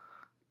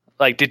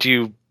did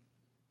you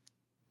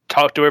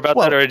talk to her about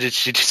that, or did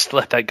she just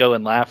let that go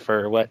and laugh,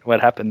 or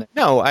what happened there?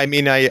 No, I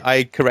mean,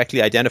 I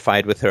correctly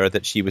identified with her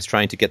that she was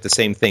trying to get the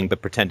same thing,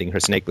 but pretending her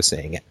snake was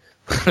saying it.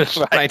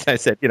 Right. I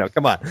said,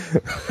 come on.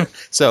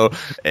 So,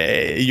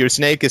 your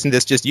snake, isn't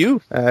this just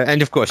you?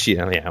 And of course,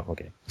 yeah,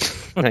 okay.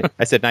 Right.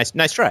 I said, nice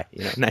try.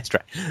 Nice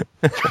try.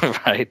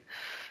 Right.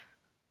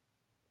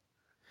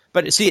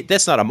 But see,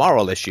 that's not a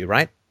moral issue,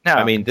 right? No.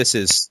 I mean, this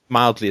is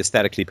mildly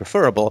aesthetically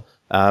preferable,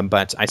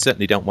 but I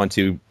certainly don't want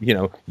to,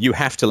 you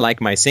have to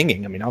like my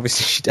singing. I mean,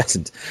 obviously she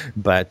doesn't.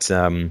 But,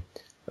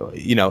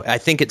 I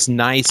think it's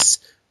nice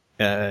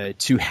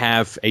to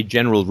have a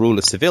general rule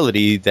of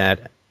civility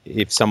that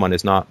if someone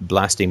is not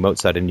blasting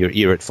Mozart in your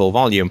ear at full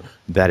volume,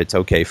 that it's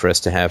okay for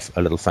us to have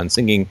a little fun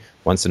singing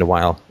once in a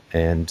while,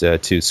 and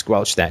to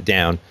squelch that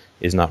down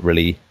is not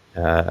really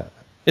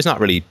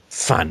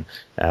fun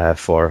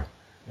for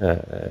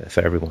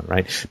everyone,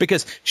 right?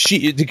 Because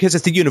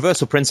it's the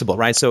universal principle,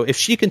 right? So if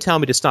she can tell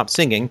me to stop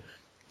singing,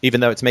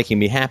 even though it's making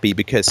me happy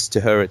because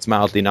to her it's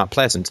mildly not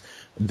pleasant,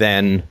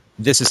 then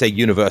this is a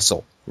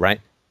universal,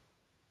 right?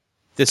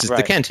 This is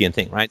the Kantian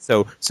thing, right?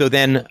 So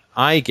then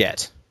I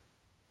get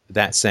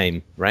that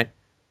same, right?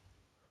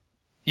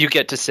 You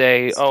get to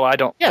say, oh, I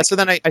don't. Yeah, so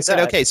then I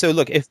said, okay, so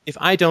look, if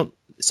I don't,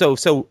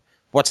 so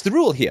what's the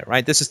rule here,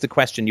 right? This is the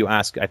question you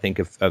ask, I think,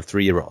 of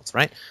 3-year-olds,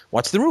 right?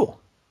 What's the rule?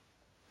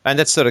 And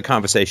that's sort of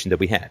conversation that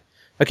we had.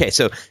 Okay,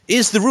 so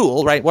is the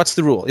rule, right? What's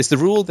the rule? Is the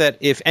rule that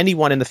if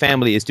anyone in the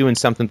family is doing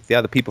something that the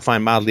other people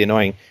find mildly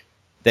annoying,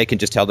 they can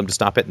just tell them to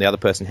stop it and the other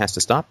person has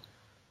to stop?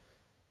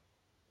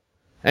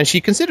 And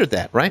she considered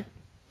that, right?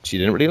 She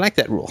didn't really like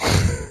that rule,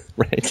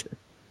 right?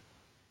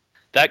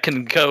 That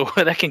can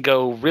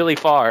go really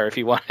far if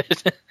you want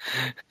it.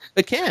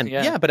 It can,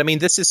 yeah. But I mean,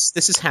 this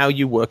is how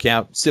you work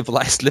out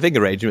civilized living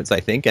arrangements, I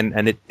think,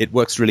 and it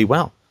works really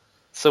well.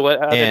 So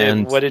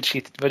what did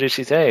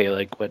she say?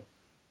 Like what?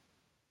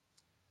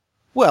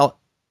 Well,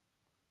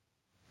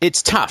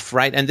 it's tough,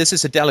 right? And this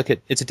is a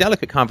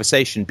delicate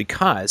conversation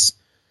because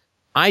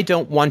I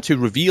don't want to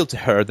reveal to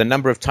her the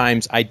number of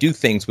times I do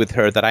things with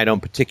her that I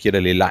don't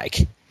particularly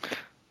like,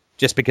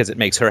 just because it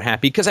makes her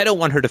happy. Because I don't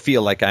want her to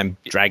feel like I'm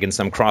dragging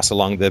some cross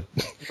along the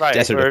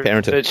desert of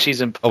parenthood, that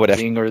she's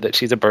imposing, or that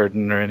she's a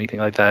burden, or anything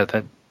like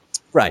that.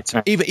 Right.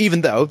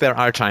 Even though there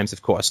are times,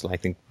 of course, I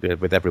think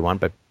with everyone,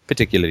 but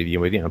particularly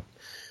with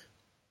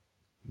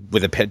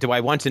with a pet. Do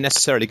I want to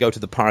necessarily go to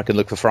the park and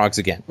look for frogs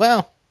again?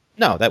 Well,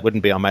 no, that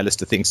wouldn't be on my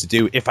list of things to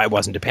do if I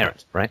wasn't a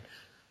parent, right?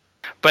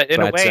 But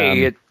in a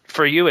way,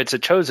 for you, it's a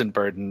chosen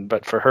burden,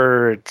 but for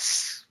her,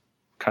 it's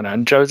kind of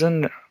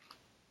unchosen.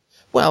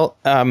 Well,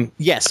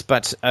 yes,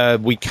 but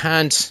we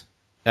can't.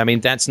 I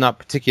mean, that's not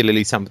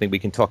particularly something we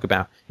can talk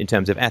about in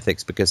terms of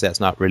ethics because that's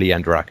not really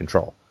under our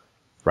control,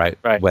 right?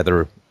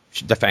 Whether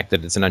the fact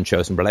that it's an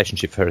unchosen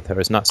relationship for her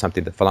is not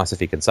something that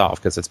philosophy can solve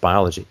because it's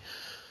biology.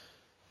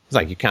 It's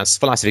like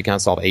philosophy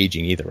can't solve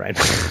aging either, right?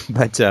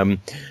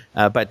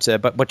 but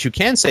what you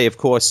can say, of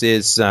course,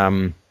 is,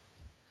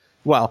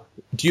 well,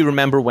 do you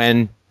remember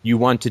when you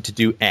wanted to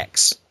do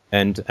X?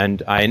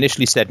 And I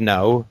initially said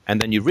no, and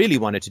then you really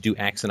wanted to do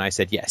X, and I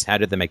said yes. How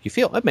did that make you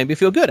feel? It made me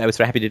feel good. I was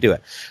very happy to do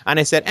it. And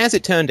I said, as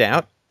it turned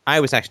out, I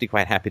was actually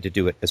quite happy to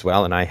do it as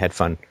well, and I had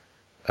fun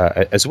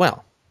as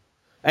well.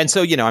 And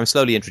so, I'm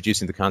slowly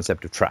introducing the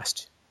concept of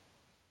trust,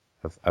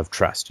 of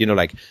trust.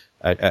 Like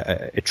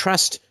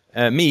trust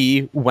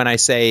me when I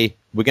say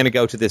we're going to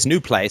go to this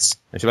new place,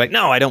 and she's like,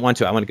 no, I don't want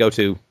to. I want to go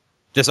to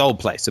this old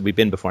place that we've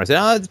been before. I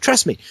said,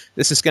 trust me,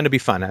 this is going to be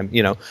fun.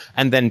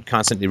 And then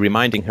constantly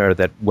reminding her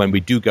that when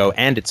we do go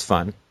and it's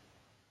fun,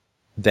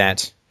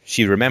 that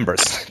she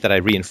remembers, that I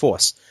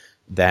reinforce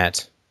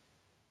that.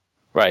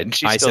 Right, and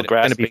she's still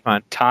grasping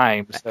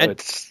time, so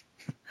it's...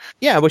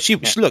 Yeah, well, she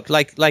look,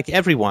 like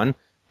everyone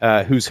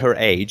who's her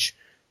age,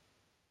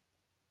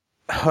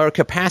 her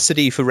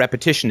capacity for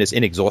repetition is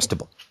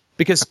inexhaustible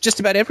because just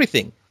about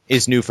everything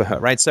is new for her,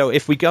 right? So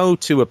if we go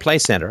to a play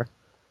center,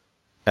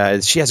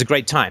 she has a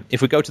great time.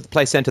 If we go to the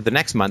play center the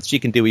next month, she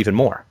can do even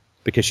more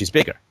because she's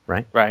bigger,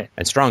 right? Right.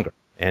 And stronger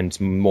and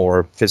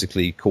more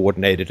physically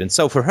coordinated. And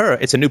so for her,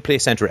 it's a new play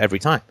center every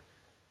time.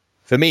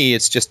 For me,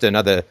 it's just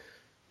another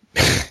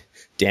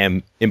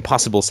damn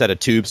impossible set of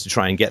tubes to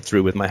try and get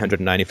through with my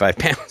 195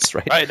 pounds,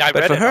 right? Right. I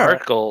read an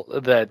article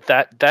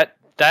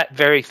that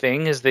very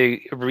thing is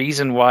the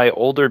reason why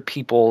older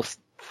people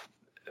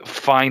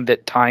find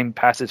that time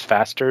passes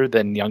faster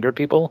than younger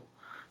people.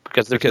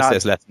 Because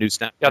there's less new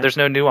stuff. Yeah, there's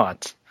no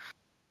nuance.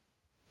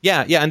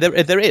 Yeah, and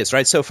there is,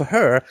 right? So for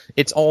her,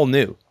 it's all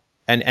new.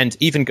 And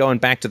even going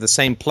back to the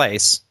same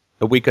place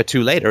a week or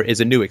two later is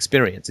a new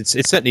experience.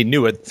 It's certainly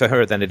newer for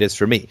her than it is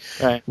for me.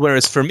 Right.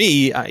 Whereas for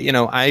me,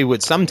 I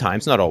would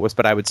sometimes, not always,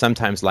 but I would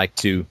sometimes like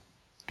to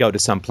go to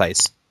some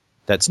place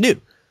that's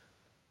new.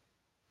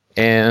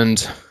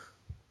 And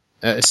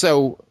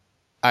so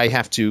I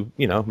have to,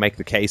 make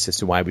the case as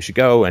to why we should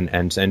go,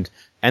 and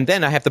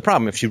then I have the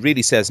problem. If she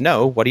really says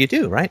no, what do you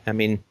do, right? I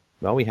mean,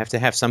 well, we have to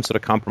have some sort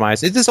of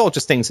compromise. This is all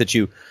just things that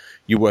you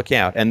work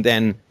out. And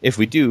then if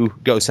we do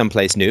go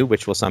someplace new,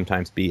 which will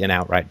sometimes be an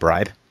outright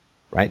bribe,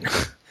 right?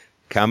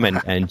 Come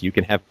and you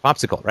can have a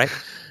popsicle, right?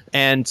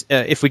 And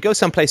if we go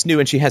someplace new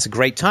and she has a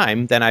great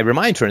time, then I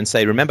remind her and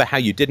say, remember how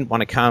you didn't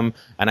want to come?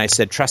 And I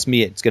said, trust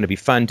me, it's going to be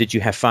fun. Did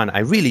you have fun? I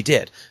really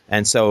did.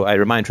 And so I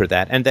remind her of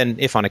that. And then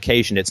if on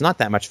occasion it's not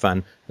that much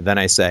fun, then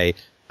I say,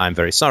 I'm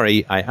very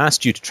sorry. I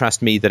asked you to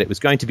trust me that it was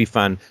going to be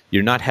fun.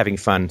 You're not having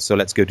fun, so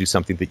let's go do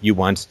something that you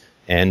want.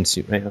 And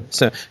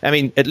so, I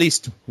mean, at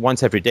least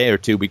once every day or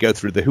two, we go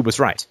through the who was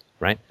right?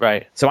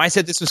 Right. So I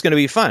said this was going to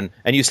be fun,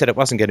 and you said it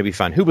wasn't going to be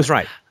fun. Who was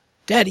right?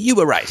 Daddy, you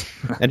were right.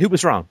 And who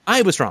was wrong?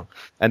 I was wrong.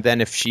 And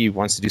then if she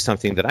wants to do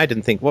something that I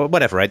didn't think, well,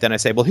 whatever, right? Then I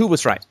say, well, who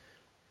was right?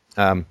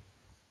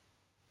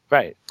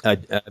 Right.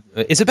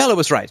 Isabella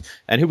was right.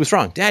 And who was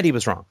wrong? Daddy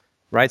was wrong.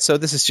 Right? So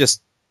this is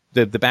just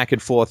the back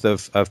and forth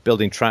of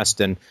building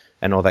trust and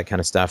all that kind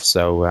of stuff.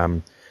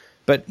 So,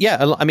 but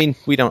yeah, I mean,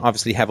 we don't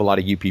obviously have a lot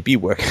of UPB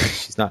work.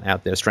 She's not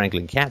out there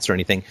strangling cats or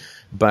anything.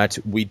 But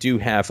we do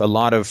have a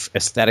lot of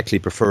aesthetically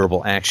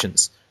preferable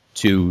actions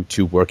to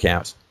work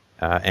out.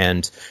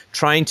 And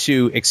trying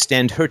to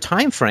extend her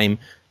time frame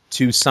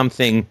to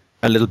something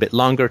a little bit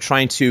longer,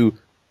 trying to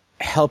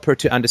help her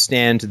to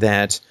understand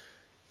that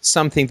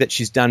something that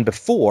she's done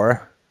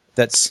before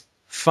that's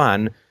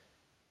fun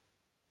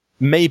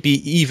may be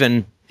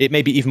even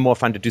more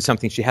fun to do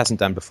something she hasn't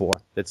done before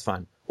that's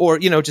fun. Or,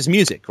 just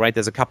music, right?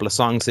 There's a couple of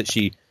songs that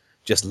she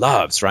just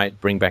loves, right?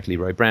 Bring Back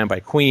Leroy Brown by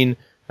Queen.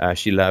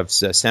 She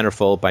loves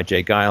Centerfold by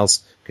Jay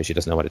Giles because she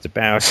doesn't know what it's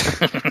about.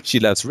 She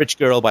loves Rich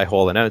Girl by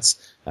Hall & Oates,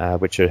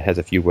 which has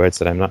a few words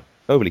that I'm not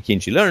overly keen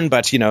she learned,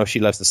 but, she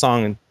loves the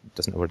song and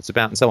doesn't know what it's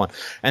about and so on.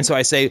 And so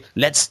I say,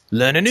 let's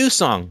learn a new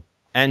song.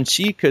 And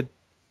she could,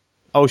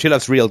 she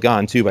loves Real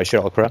Gone too by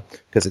Sheryl Crow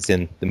because it's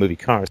in the movie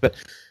Cars. But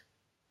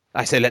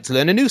I say, let's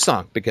learn a new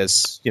song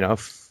because,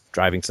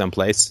 driving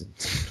someplace,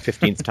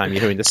 15th time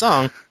you're hearing the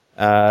song,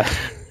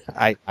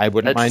 I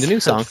wouldn't mind a new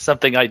song.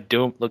 Something I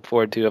don't look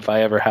forward to if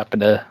I ever happen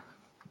to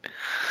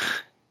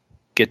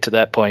get to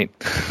that point.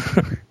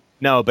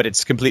 No, but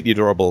it's completely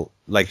adorable,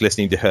 like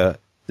listening to her,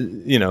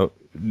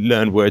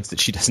 learn words that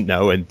she doesn't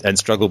know and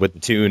struggle with the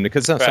tune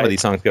because some of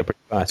these songs go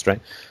pretty fast, right?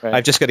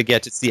 I've just got to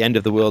get It's the End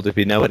of the World If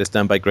We Know It. It's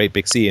done by Great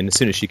Big Sea, and as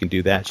soon as she can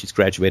do that, she's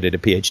graduated a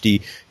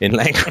PhD in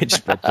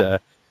language.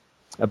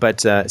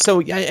 But so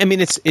yeah, I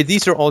mean,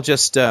 these are all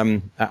just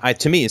to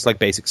me, it's like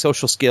basic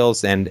social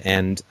skills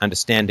and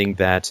understanding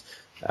that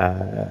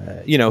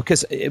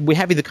because we're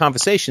having the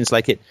conversations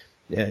like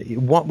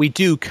what we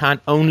do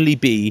can't only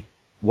be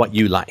what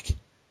you like.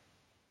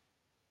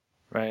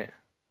 Right.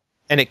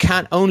 And it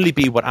can't only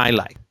be what I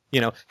like.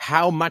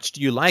 How much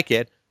do you like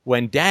it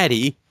when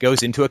Daddy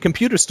goes into a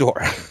computer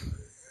store?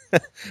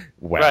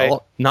 Well, Right.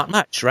 not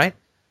much, right?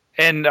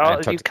 And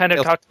you kind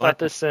of talked about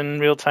this in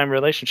real-time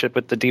relationship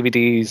with the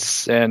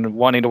DVDs and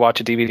wanting to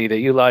watch a DVD that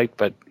you liked,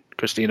 but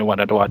Christina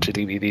wanted to watch a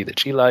DVD that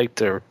she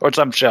liked or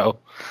some show.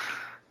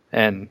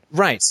 And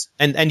right.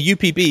 And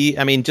UPB,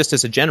 I mean, just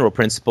as a general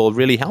principle,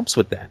 really helps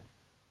with that.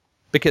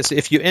 Because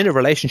if you're in a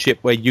relationship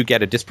where you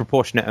get a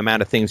disproportionate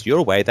amount of things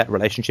your way, that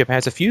relationship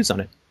has a fuse on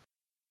it.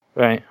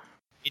 Right.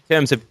 In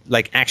terms of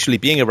like actually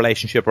being a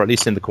relationship, or at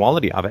least in the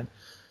quality of it.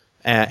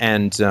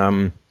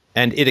 And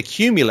it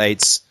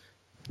accumulates,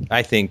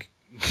 I think,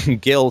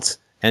 guilt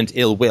and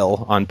ill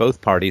will on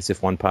both parties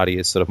if one party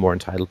is sort of more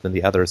entitled than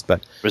the others.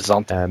 But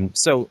result. And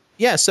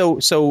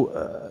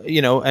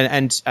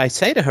I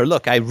say to her,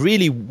 look, I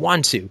really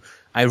want to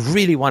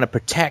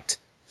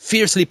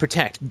fiercely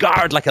protect,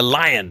 guard like a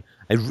lion.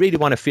 I really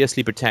want to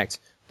fiercely protect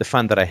the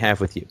fun that I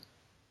have with you.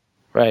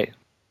 Right.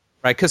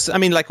 Right, because, I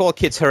mean, like all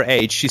kids her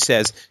age, she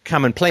says,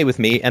 come and play with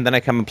me, and then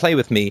I come and play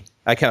with me.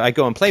 I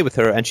go and play with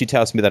her, and she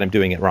tells me that I'm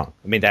doing it wrong.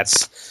 I mean,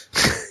 that's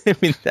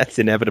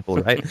inevitable,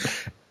 right?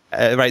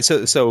 Right,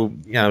 so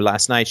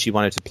last night she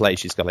wanted to play.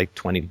 She's got like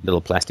 20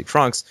 little plastic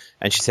frogs,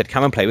 and she said,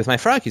 come and play with my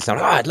froggies. I'm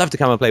like, I'd love to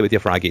come and play with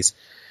your froggies.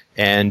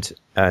 And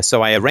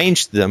so I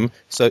arranged them,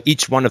 so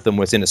each one of them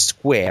was in a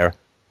square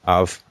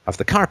of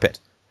the carpet.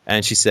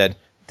 And she said,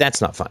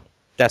 that's not fun.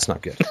 That's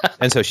not good.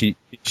 And so she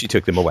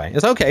took them away. I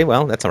said, okay,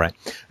 well, that's all right.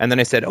 And then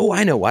I said, oh,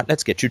 I know what.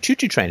 Let's get your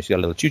choo-choo train. She got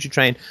a little choo-choo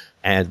train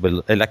and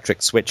with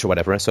electric switch or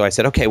whatever. So I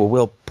said, okay, well,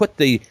 we'll put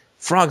the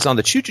frogs on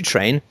the choo-choo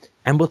train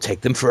and we'll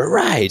take them for a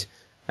ride.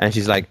 And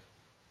she's like,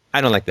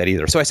 I don't like that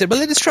either. So I said, well,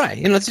 let's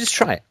try. Let's just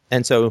try it.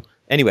 And so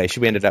anyway,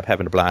 she ended up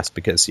having a blast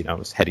because, I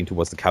was heading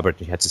towards the cupboard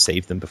and she had to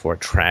save them before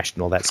it trashed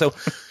and all that. So,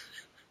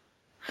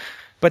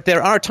 but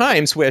there are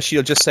times where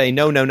she'll just say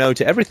no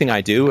to everything I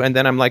do. And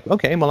then I'm like,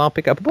 okay, well, I'll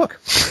pick up a book.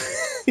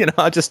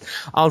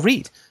 I'll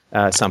read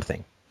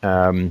something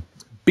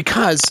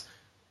because,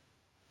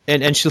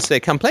 and she'll say,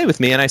 come play with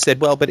me. And I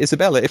said, well, but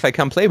Isabella, if I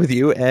come play with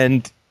you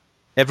and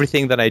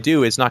everything that I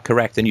do is not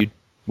correct and you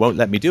won't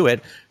let me do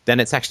it, then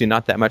it's actually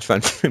not that much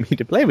fun for me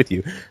to play with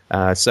you.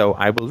 So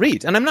I will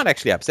read. And I'm not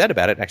actually upset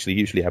about it. Actually,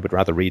 usually I would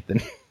rather read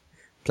than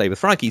play with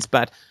froggies.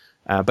 But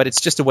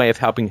it's just a way of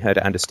helping her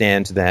to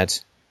understand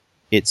that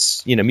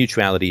it's,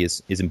 mutuality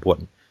is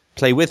important.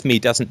 Play with me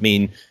doesn't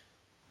mean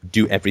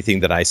do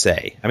everything that I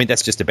say. I mean,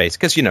 that's just a basic,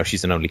 because,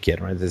 she's an only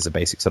kid, right? There's a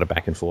basic sort of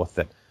back and forth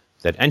that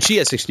and she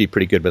is actually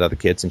pretty good with other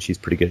kids and she's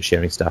pretty good at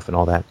sharing stuff and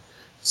all that.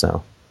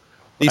 So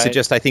these are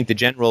just, I think, the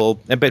general,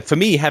 but for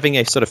me, having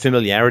a sort of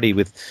familiarity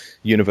with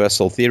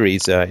universal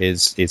theories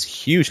is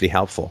hugely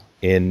helpful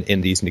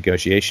in these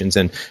negotiations.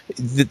 And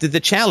the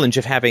challenge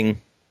of having,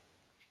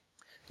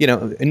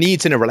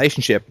 needs in a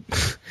relationship,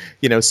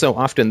 so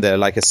often they're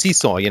like a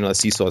seesaw, the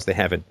seesaws they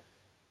have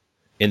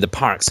in the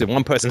parks. So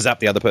one person's up,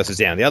 the other person's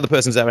down, the other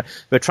person's up.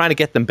 But trying to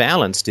get them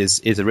balanced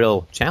is a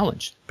real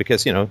challenge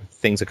because,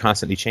 things are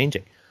constantly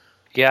changing.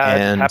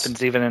 Yeah, it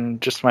happens even in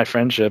just my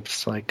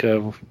friendships. Like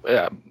one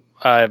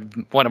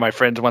of my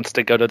friends wants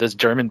to go to this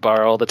German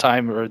bar all the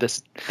time, or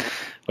this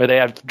where they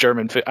have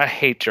German food. I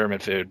hate German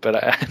food, but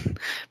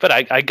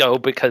I go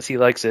because he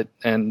likes it,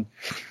 and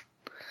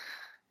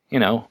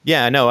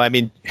Yeah, no, I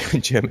mean,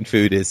 German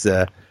food is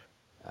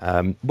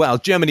well,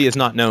 Germany is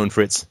not known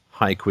for its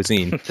high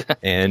cuisine,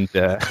 and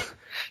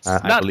it's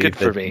not good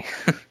for me.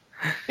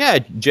 Yeah,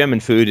 German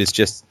food is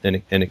just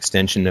an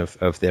extension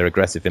of their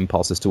aggressive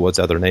impulses towards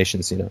other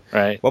nations.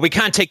 Right. Well, we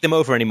can't take them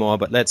over anymore,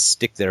 but let's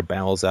stick their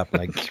bowels up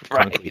like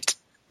concrete.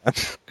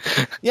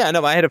 Yeah,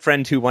 no, I had a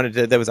friend who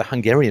there was a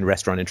Hungarian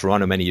restaurant in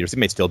Toronto many years. It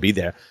may still be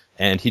there,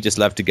 and he just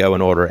loved to go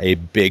and order a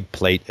big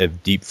plate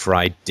of deep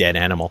fried dead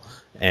animal,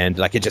 and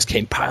like it just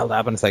came piled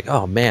up, and it's like,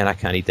 oh man, I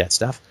can't eat that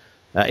stuff.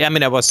 I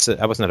mean, I was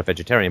not a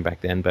vegetarian back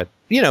then, but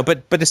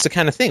but it's the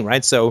kind of thing,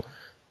 right? So,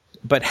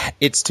 but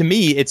to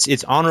me,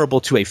 it's honorable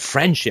to a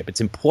friendship.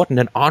 It's important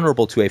and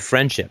honorable to a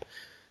friendship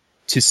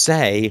to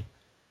say,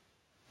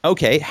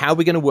 okay, how are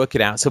we going to work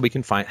it out so we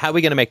can how are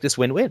we going to make this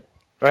win-win?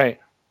 Right.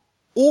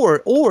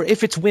 Or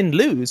if it's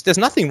win-lose, there's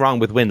nothing wrong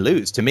with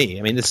win-lose to me.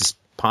 I mean, this is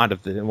part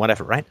of the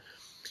whatever, right?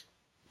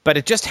 But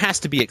it just has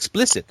to be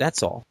explicit.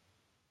 That's all.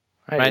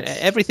 Right?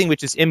 Everything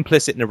which is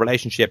implicit in a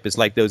relationship is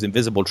like those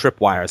invisible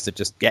tripwires that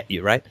just get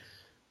you, right?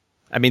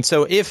 I mean,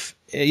 so if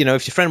your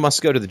friend wants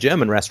to go to the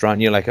German restaurant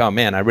and you're like, oh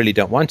man, I really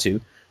don't want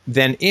to,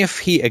 then if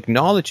he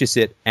acknowledges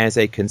it as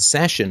a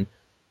concession,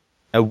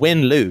 a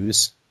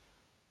win-lose,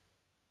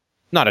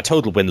 not a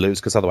total win-lose,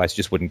 because otherwise you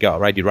just wouldn't go,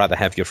 right? You'd rather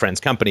have your friend's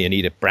company and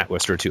eat a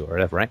bratwurst or two or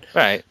whatever, right?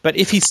 Right. But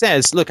if he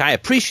says, look, I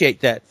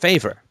appreciate that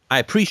favor. I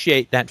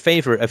appreciate that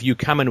favor of you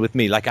coming with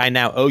me. Like I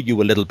now owe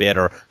you a little bit,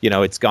 or,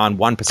 it's gone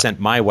 1%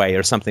 my way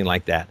or something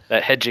like that.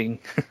 That hedging.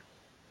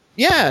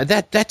 Yeah,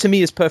 that to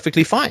me is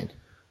perfectly fine.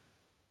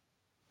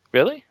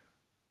 Really?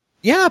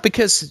 Yeah,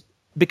 because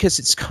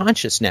it's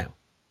conscious now.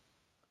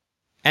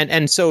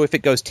 And so if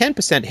it goes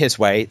 10% his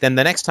way, then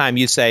the next time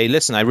you say,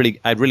 listen,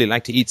 I'd really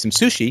like to eat some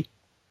sushi,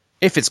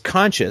 if it's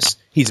conscious,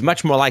 he's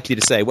much more likely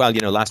to say, well,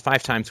 last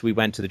 5 times we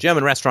went to the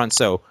German restaurant,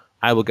 so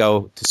I will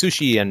go to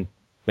sushi and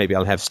maybe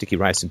I'll have sticky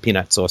rice and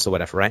peanut sauce or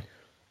whatever, right?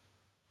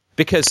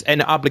 Because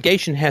an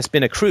obligation has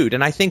been accrued.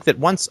 And I think that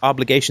once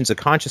obligations are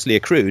consciously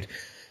accrued,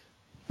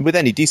 with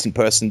any decent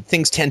person,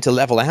 things tend to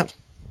level out.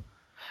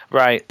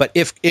 Right. But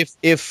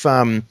if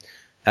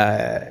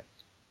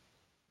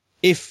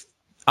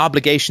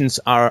obligations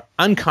are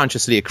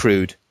unconsciously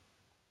accrued,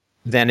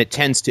 then it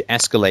tends to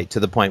escalate to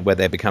the point where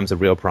there becomes a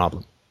real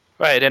problem.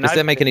 Right. And Does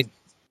that make any?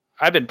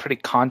 I've been pretty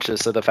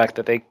conscious of the fact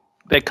that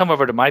they come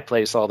over to my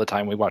place all the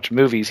time. We watch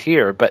movies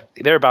here, but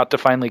they're about to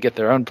finally get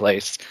their own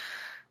place,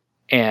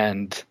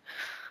 and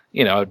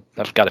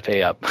I've got to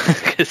pay up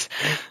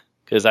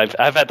because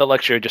I've had the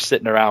luxury of just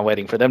sitting around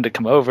waiting for them to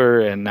come over,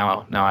 and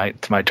now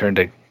it's my turn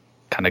to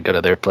kind of go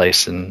to their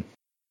place. And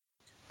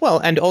well,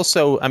 and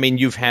also, I mean,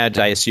 you've had,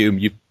 I assume,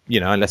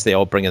 unless they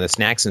all bring in the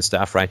snacks and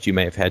stuff, right? You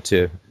may have had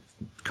to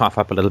cough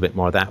up a little bit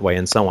more that way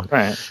and so on.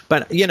 Right.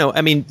 But,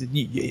 I mean,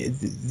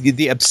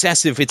 the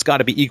obsessive, it's got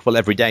to be equal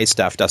every day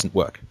stuff doesn't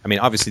work. I mean,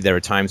 obviously there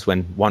are times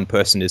when one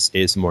person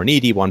is more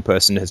needy, one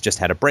person has just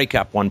had a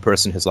breakup, one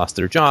person has lost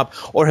their job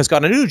or has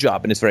got a new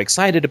job and is very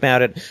excited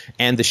about it,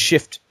 and the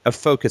shift of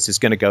focus is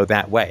going to go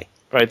that way.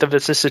 Right, the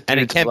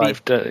vicissitudes of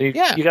life. You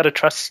got to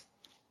trust.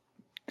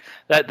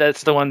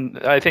 That's the one,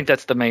 I think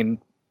that's the main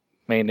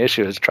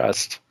issue is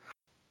trust.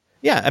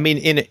 Yeah, I mean,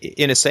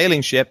 in a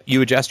sailing ship,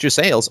 you adjust your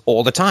sails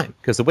all the time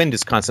because the wind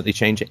is constantly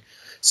changing.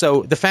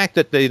 So the fact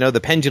that the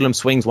pendulum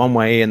swings one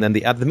way and then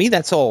the other, to me,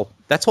 that's all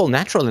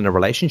natural in a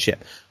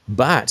relationship.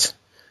 But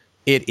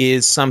it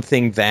is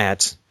something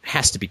that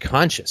has to be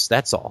conscious.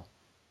 That's all.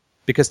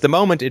 Because the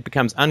moment it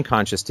becomes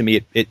unconscious, to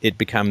me,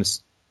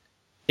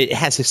 it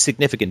has a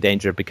significant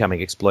danger of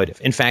becoming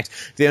exploitive. In fact,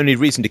 the only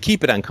reason to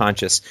keep it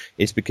unconscious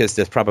is because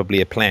there's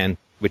probably a plan,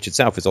 which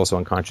itself is also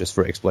unconscious,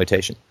 for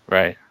exploitation.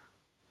 Right.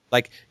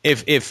 Like,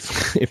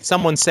 if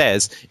someone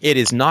says it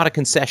is not a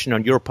concession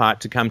on your part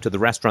to come to the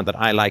restaurant that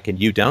I like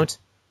and you don't,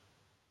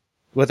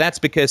 well, that's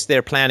because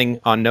they're planning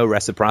on no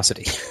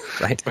reciprocity,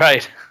 right?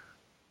 Right.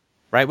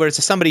 Right. Whereas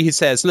if somebody who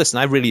says, listen,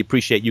 I really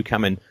appreciate you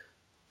coming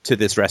to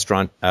this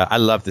restaurant. I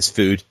love this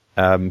food.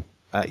 I'll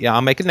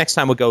make it next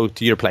time we'll go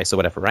to your place or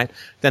whatever, right?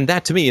 Then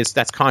that to me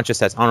that's conscious,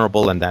 that's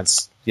honorable, and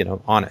that's,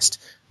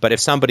 honest. But if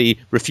somebody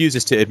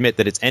refuses to admit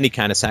that it's any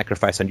kind of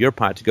sacrifice on your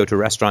part to go to a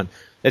restaurant,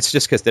 it's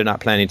just because they're not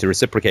planning to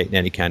reciprocate in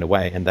any kind of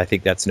way. And I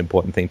think that's an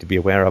important thing to be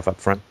aware of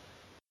up front.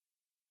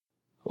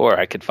 Or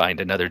I could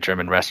find another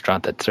German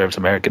restaurant that serves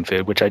American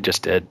food, which I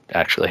just did,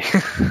 actually.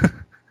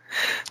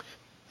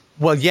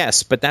 Well,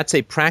 yes, but that's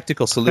a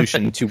practical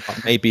solution to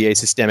what may be a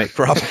systemic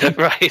problem.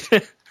 Right.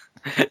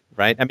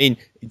 Right? I mean,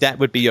 that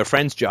would be your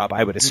friend's job,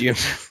 I would assume.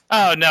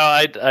 Oh,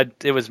 no,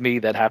 it was me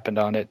that happened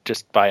on it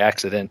just by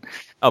accident.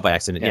 Oh, by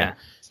accident, yeah.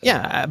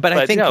 Yeah, but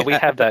I think we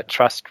have that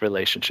trust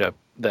relationship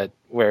and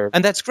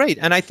that's great.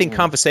 And I think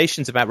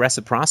conversations about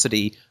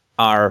reciprocity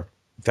are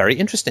very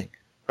interesting.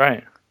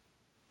 Right.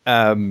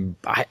 I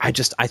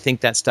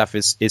think that stuff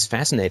is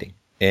fascinating,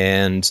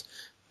 and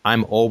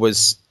I'm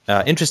always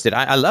interested.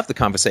 I love the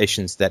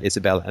conversations that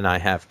Isabel and I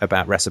have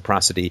about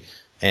reciprocity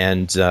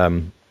and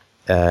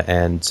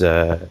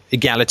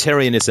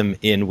egalitarianism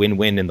in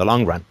win-win in the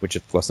long run, which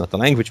of course not the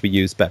language we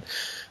use, but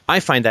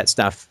I find that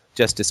stuff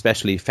just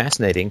especially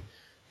fascinating.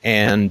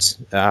 And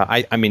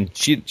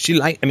she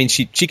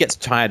gets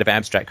tired of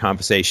abstract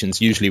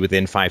conversations usually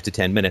within 5 to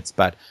 10 minutes,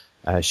 but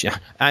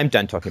I'm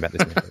done talking about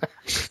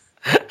this.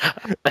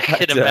 I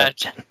can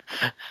imagine.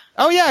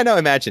 Oh yeah, no,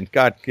 imagine.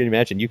 God, can you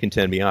imagine? You can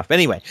turn me off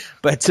anyway.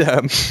 But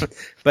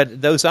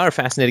those are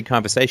fascinating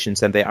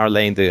conversations, and they are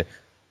laying the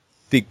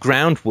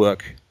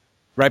groundwork,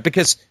 right?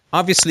 Because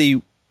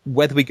obviously,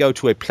 whether we go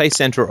to a play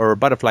center or a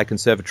butterfly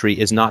conservatory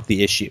is not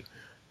the issue.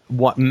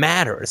 What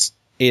matters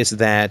is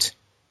that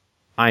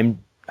I'm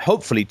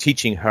hopefully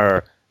teaching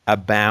her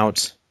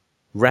about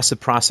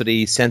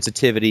reciprocity,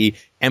 sensitivity,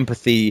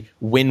 empathy,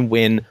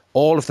 win-win,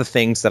 all of the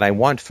things that I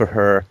want for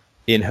her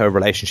in her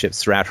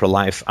relationships throughout her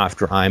life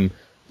after I'm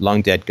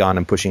long dead, gone,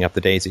 and pushing up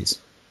the daisies.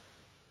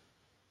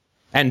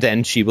 And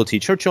then she will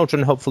teach her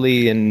children,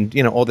 hopefully, and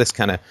all this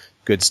kind of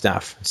good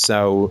stuff.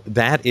 So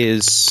that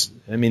is,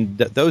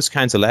 those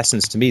kinds of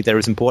lessons to me, they're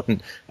as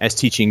important as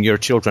teaching your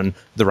children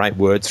the right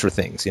words for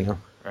things,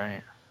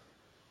 Right.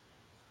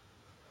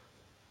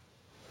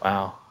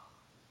 Wow.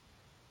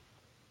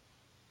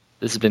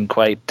 This has been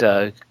quite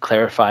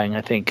clarifying,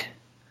 I think.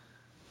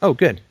 Oh,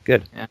 good.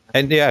 Yeah.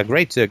 And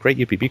great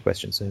UPB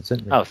questions.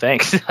 Oh,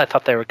 thanks. I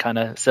thought they were kind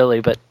of silly,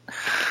 but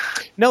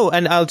no.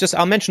 And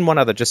I'll mention one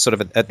other, just sort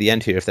of at the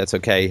end here, if that's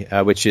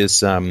okay. Which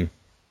is, and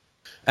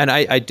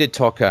I did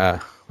talk.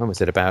 When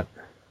was it? About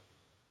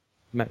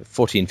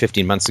 14,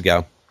 15 months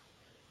ago.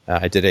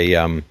 I did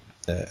a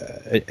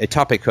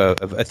topic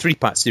of a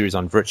 3-part series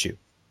on virtue,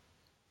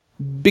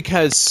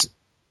 because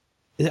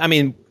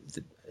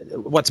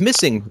what's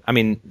missing,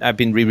 I've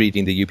been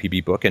rereading the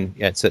UPB book, and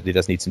it certainly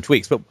does need some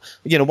tweaks. But,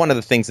 one of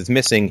the things that's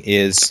missing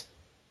is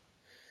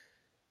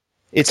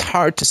it's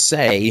hard to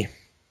say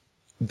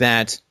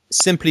that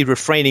simply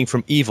refraining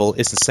from evil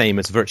is the same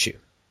as virtue.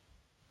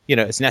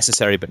 It's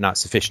necessary but not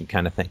sufficient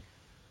kind of thing.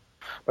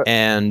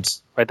 And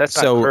right, that's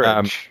so, not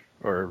courage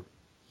or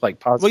like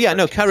positive. Well, yeah,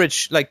 no,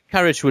 virtues.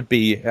 courage would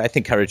be. I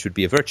think courage would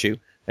be a virtue.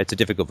 It's a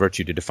difficult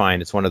virtue to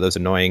define. It's one of those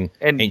annoying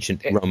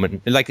ancient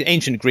Roman, like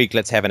ancient Greek.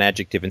 Let's have an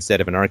adjective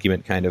instead of an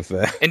argument, kind of.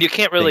 And you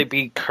can't really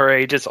be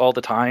courageous all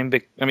the time.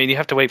 I mean, you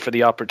have to wait for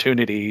the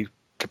opportunity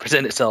to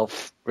present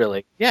itself.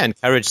 Really. Yeah, and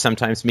courage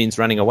sometimes means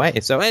running away.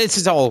 So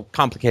it's all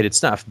complicated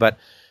stuff. But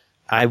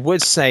I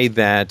would say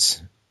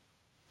that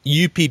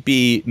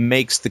UPB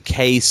makes the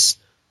case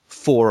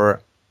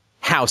for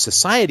how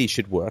society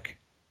should work.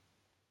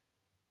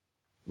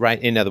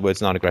 Right. In other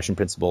words, non-aggression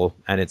principle,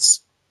 and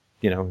it's,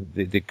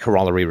 the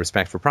corollary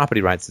respect for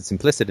property rights that's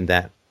implicit in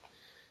that.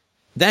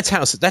 That's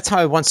how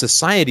I want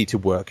society to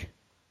work.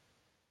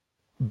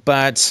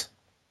 But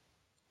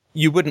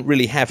you wouldn't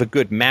really have a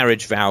good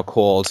marriage vow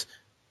called,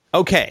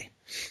 okay,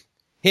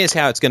 here's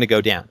how it's going to go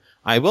down.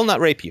 I will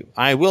not rape you.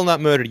 I will not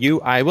murder you.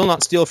 I will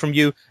not steal from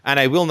you. And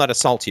I will not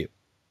assault you.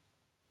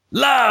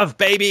 Love,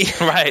 baby.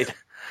 Right.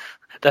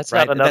 That's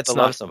right? not enough That's to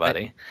love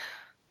somebody.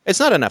 It's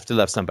not enough to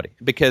love somebody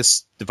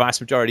because the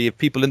vast majority of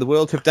people in the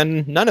world have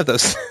done none of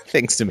those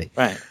things to me.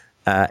 Right.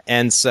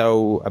 And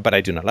so, but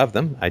I do not love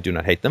them. I do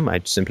not hate them.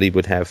 I simply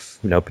would have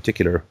no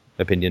particular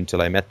opinion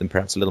till I met them,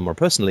 perhaps a little more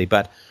personally.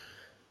 But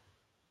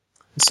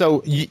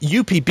so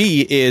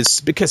UPB is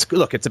because,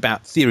 look, it's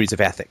about theories of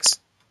ethics.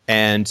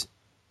 And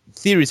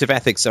theories of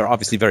ethics are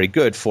obviously very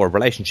good for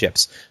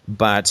relationships.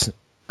 But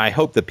I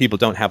hope that people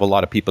don't have a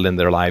lot of people in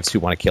their lives who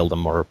want to kill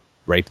them or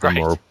rape them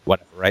or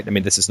whatever, right? I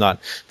mean, this is not...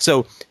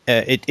 So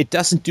it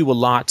doesn't do a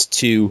lot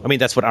to... I mean,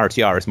 that's what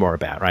RTR is more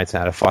about, right? It's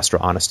how to foster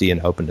honesty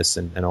and openness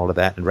and all of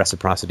that and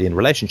reciprocity in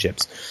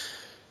relationships.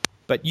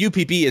 But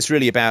UPB is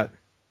really about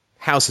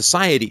how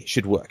society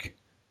should work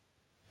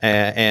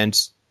and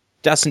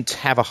doesn't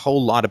have a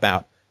whole lot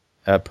about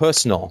the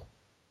personal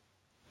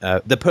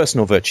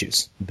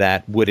virtues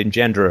that would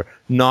engender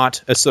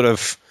not a sort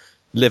of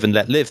live and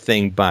let live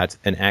thing, but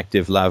an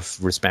active love,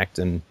 respect,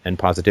 and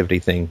positivity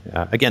thing.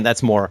 Again,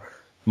 that's more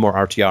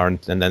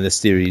RTR and then this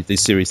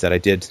series that I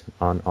did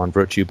on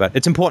virtue. But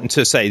it's important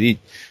to say the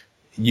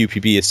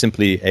UPB is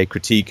simply a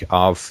critique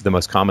of the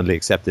most commonly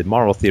accepted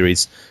moral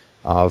theories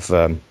of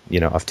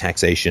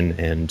taxation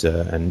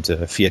and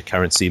fiat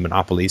currency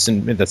monopolies,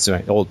 and that's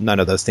none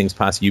of those things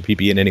pass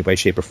UPB in any way,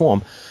 shape, or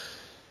form.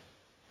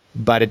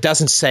 But it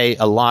doesn't say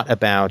a lot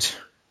about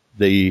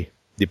the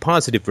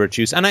positive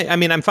virtues, and I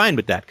mean I'm fine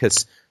with that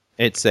because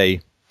it's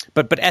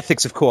but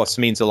ethics of course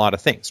means a lot of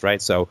things, right?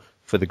 So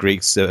for the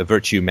Greeks,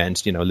 virtue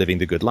meant living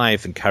the good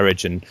life and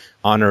courage and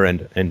honor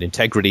and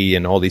integrity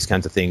and all these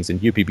kinds of things,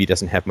 and UPB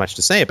doesn't have much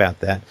to say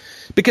about that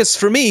because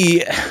for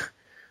me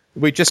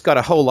we just got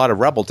a whole lot of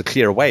rubble to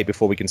clear away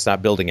before we can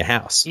start building a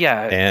house.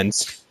 Yeah, and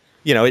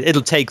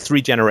it'll take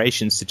 3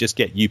 generations to just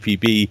get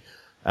UPB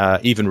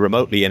even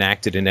remotely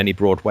enacted in any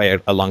broad way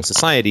along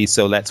society.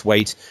 So let's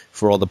wait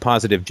for all the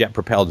positive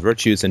jet-propelled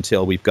virtues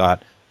until we've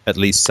got at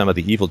least some of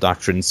the evil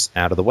doctrines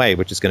out of the way,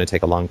 which is going to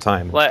take a long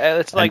time. Well,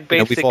 it's like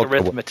basic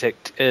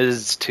arithmetic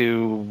is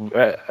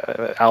to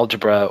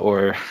algebra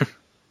or...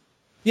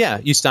 Yeah,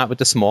 you start with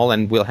the small,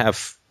 and we'll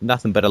have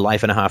nothing but a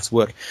life and a half's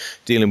work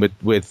dealing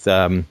with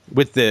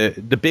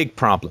the big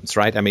problems,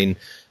 right? I mean,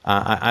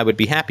 I would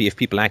be happy if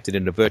people acted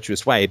in a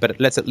virtuous way, but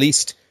let's at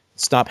least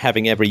stop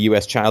having every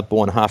U.S. child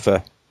born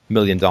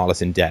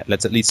 $500,000 in debt.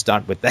 Let's at least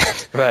start with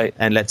that. Right.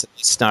 And let's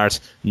start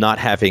not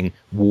having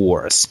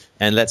wars.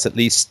 And let's at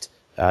least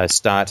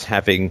start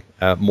having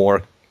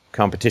more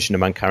competition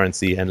among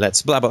currency. And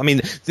let's blah, blah. I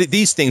mean,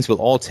 these things will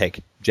all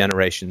take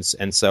generations.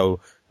 And so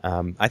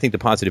I think the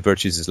positive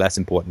virtues is less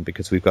important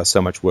because we've got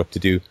so much work to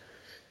do.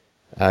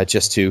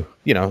 Just to,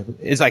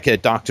 it's like a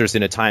doctor's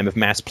in a time of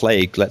mass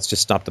plague. Let's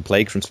just stop the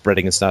plague from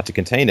spreading and start to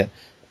contain it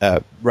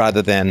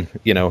rather than,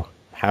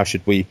 how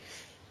should we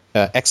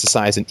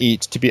exercise and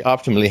eat to be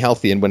optimally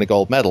healthy and win a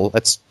gold medal?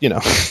 Let's,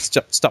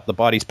 stop the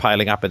bodies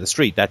piling up in the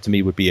street. That to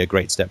me would be a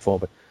great step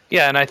forward.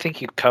 Yeah, and I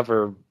think you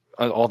cover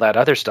all that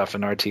other stuff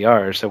in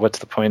RTR. So what's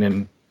the point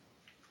in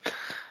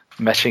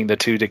meshing the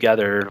two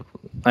together?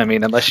 I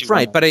mean, unless you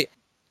right, but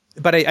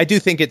I do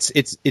think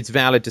it's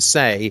valid to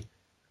say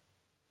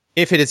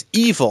if it is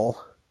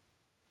evil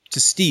to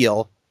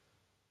steal,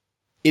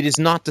 it is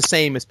not the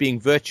same as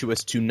being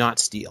virtuous to not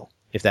steal.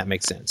 If that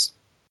makes sense.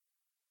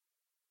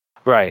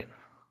 Right.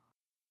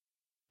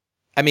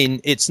 I mean,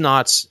 it's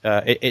not.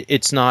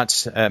 It's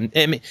not. I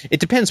mean,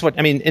 it depends what.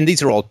 I mean, and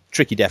these are all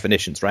tricky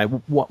definitions, right?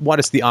 What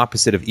is the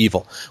opposite of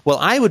evil? Well,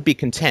 I would be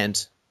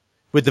content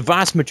with the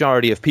vast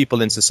majority of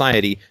people in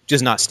society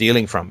just not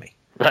stealing from me.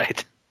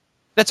 Right.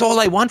 That's all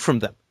I want from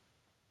them.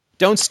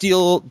 Don't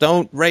steal.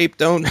 Don't rape.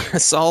 Don't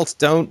assault.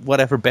 Don't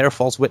whatever. Bear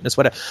false witness.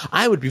 Whatever.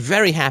 I would be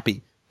very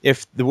happy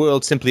if the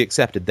world simply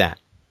accepted that.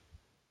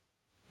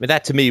 But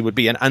that to me would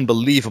be an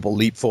unbelievable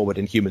leap forward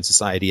in human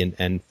society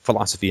and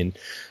philosophy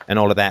and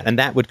all of that. And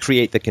that would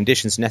create the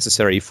conditions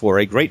necessary for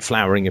a great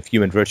flowering of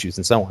human virtues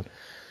and so on.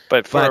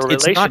 But for a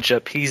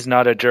relationship, he's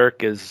not a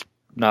jerk is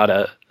not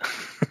a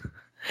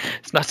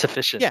it's not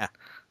sufficient. Yeah.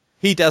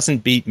 He doesn't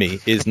beat me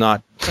is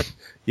not,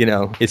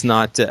 is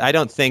not, I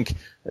don't think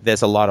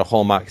there's a lot of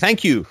hallmark.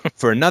 Thank you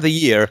for another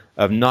year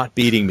of not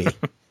beating me.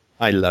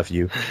 I love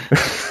you.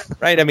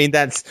 Right? I mean,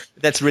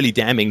 that's really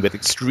damning with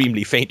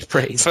extremely faint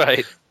praise.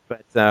 Right.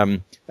 But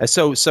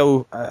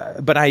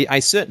but I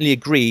certainly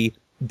agree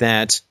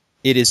that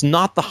it is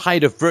not the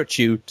height of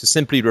virtue to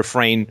simply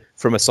refrain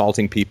from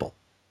assaulting people.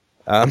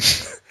 And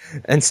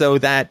so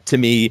that to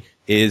me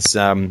is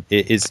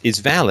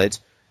valid.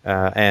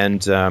 But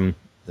I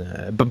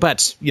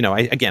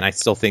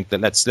still think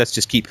that let's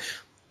just keep.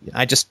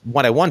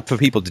 What I want for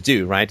people to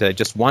do, right? I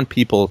just want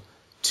people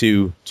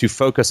to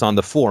focus on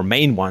the four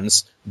main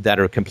ones that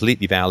are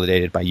completely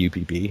validated by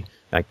UPB,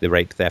 like the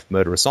rape, theft,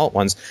 murder, assault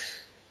ones.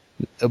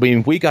 I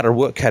mean, we got our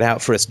work cut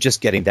out for us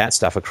just getting that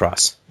stuff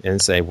across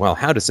and say, well,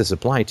 how does this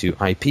apply to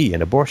IP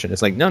and abortion?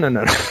 It's like, no.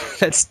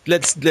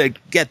 let's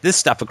get this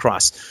stuff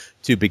across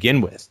to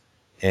begin with,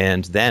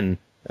 and then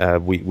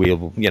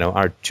we'll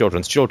our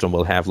children's children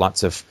will have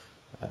lots of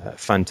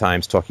fun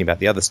times talking about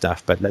the other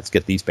stuff. But let's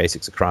get these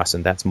basics across,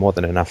 and that's more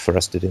than enough for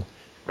us to do.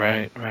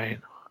 Right.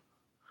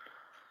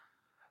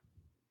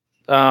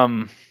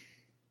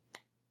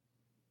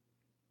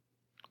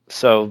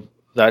 So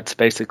that's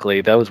basically,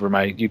 those were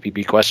my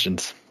UPB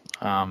questions.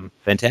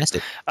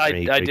 Fantastic.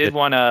 I did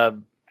want to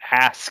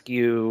ask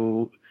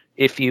you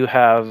if you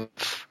have.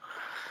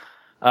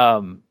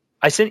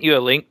 I sent you a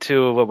link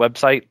to a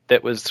website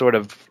that was sort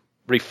of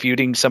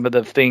refuting some of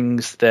the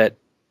things that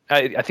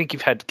I think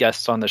you've had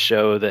guests on the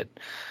show that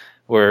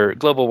were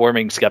global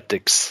warming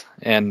skeptics,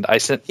 and I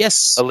sent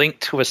a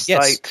link to a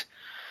site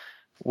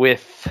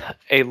with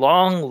a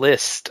long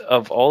list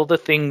of all the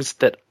things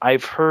that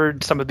I've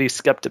heard some of these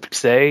skeptics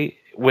say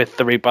with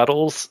the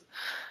rebuttals.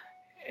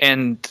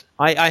 And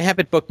I have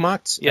it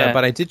bookmarked,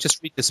 but I did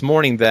just read this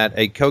morning that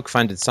a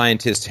Koch-funded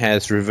scientist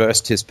has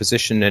reversed his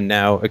position and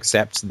now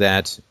accepts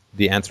that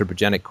the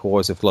anthropogenic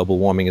cause of global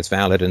warming is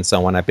valid and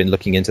so on. I've been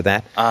looking into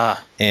that.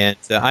 And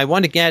I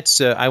want to get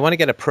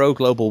a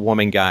pro-global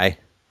warming guy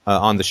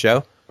on the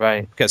show.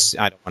 Right. Because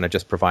I don't want to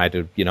just provide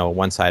a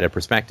one-sided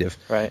perspective.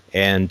 Right.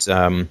 And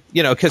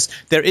because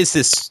there is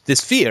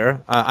this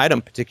fear. I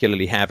don't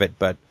particularly have it,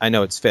 but I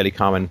know it's fairly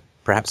common,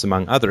 perhaps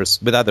among others,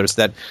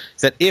 that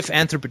if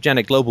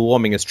anthropogenic global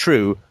warming is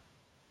true,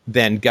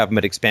 then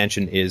government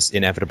expansion is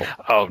inevitable.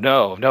 Oh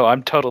no,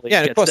 I'm totally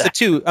against of course that. The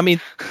two. I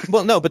mean,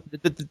 well, no, but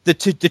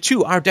the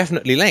two are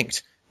definitely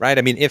linked, right?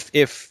 I mean,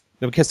 if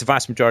because the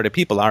vast majority of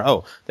people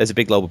are, there's a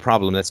big global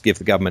problem, let's give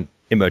the government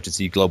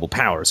emergency global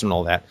powers and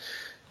all that.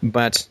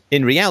 But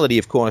in reality,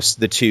 of course,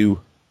 the two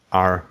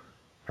are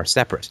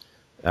separate.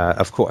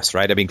 Of course,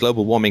 right? I mean,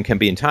 global warming can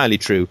be entirely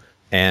true,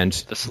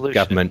 and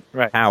government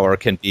power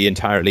can be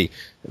entirely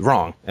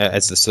wrong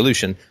as the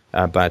solution.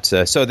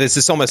 So there's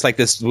this almost like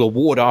this, we'll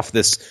ward off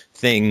this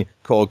thing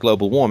called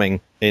global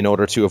warming in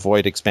order to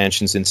avoid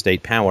expansions in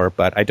state power.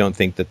 But I don't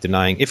think that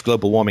denying if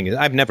global warming is,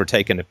 I've never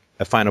taken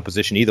a final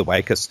position either way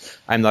because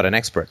I'm not an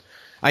expert.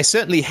 I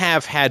certainly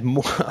have had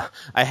more.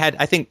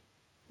 I think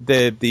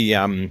the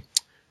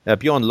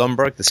Bjorn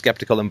Lomborg, the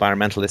skeptical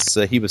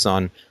environmentalist, he was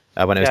on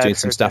when I was doing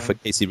some stuff for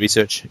Casey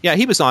Research. Yeah,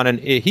 he was on, and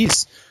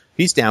he's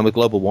down with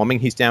global warming.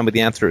 He's down with the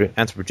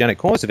anthropogenic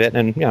cause of it.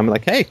 And I'm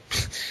like, hey,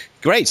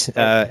 great.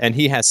 And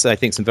he has, I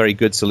think, some very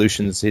good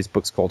solutions. His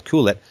book's called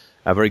Cool It.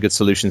 Very good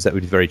solutions that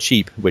would be very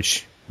cheap,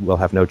 which will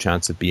have no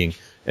chance of being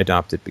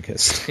adopted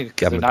because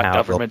government they're not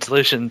government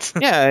solutions.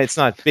 Yeah, it's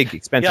not big,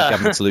 expensive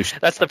government solutions.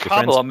 That's the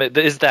problem,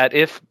 is that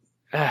if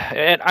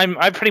and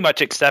I've pretty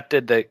much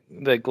accepted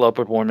that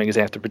global warming is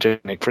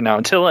anthropogenic for now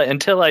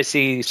until I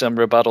see some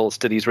rebuttals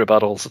to these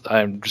rebuttals.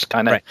 I'm just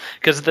kind of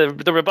because the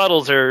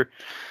rebuttals are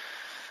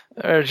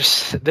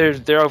just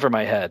they're over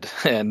my head,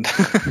 and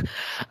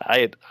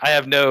I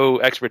have no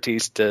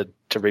expertise to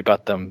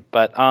rebut them.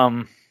 But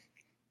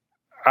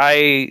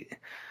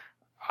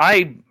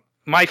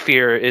my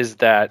fear is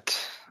that,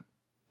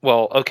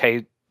 well,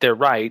 okay, they're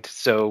right,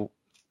 so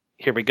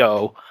here we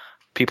go.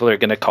 People are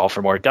going to call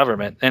for more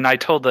government. And I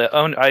told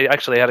I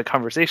actually had a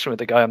conversation with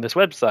the guy on this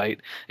website,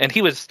 and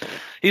he was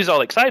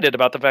all excited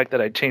about the fact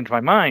that I changed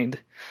my mind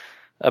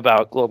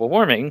about global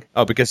warming.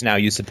 Oh, because now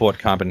you support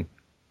carbon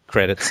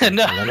credits.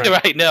 No. And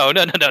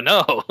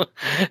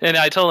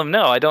I told him,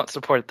 no, I don't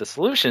support the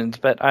solutions,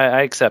 but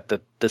I accept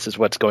that this is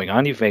what's going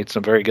on. You've made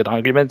some very good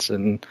arguments,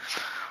 and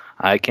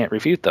I can't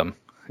refute them.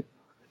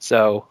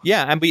 So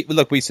yeah, and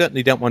we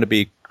certainly don't want to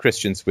be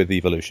Christians with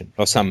evolution,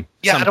 or some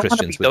I don't Christians want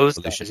to be with those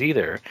evolution guys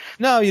either.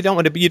 No, you don't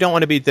want to be. You don't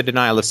want to be the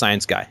denial of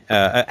science guy.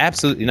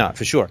 Absolutely not,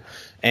 for sure.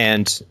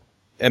 And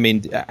I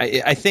mean,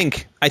 I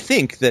think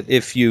that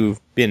if you've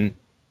been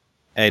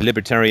a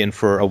libertarian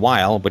for a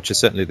while, which is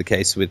certainly the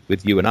case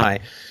with you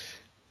and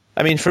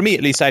I mean, for me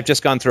at least, I've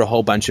just gone through a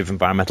whole bunch of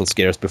environmental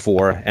scares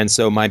before, and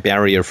so my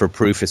barrier for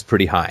proof is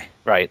pretty high.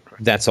 Right.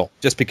 That's all.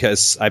 Just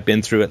because I've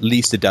been through at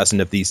least a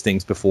dozen of these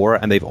things before,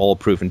 and they've all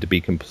proven to be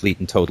complete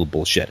and total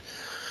bullshit.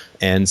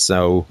 And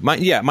so,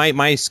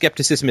 my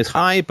skepticism is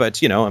high,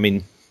 but I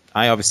mean,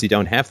 I obviously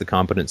don't have the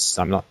competence.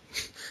 I'm not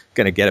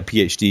going to get a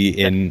PhD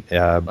in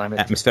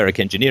atmospheric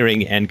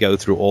engineering and go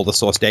through all the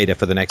source data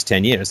for the next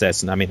 10 years.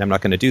 I'm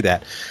not going to do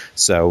that.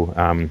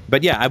 So,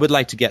 but yeah, I would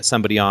like to get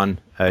somebody on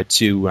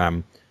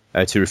to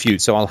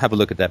refute. So I'll have a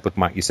look at that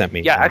bookmark you sent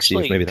me. Yeah,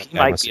 actually, maybe he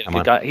might be a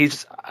good guy.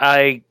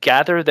 I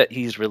gather that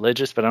he's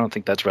religious, but I don't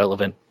think that's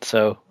relevant.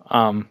 So,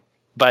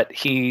 but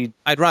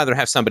I'd rather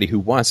have somebody who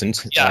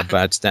wasn't,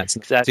 but that's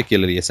not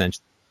particularly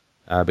essential.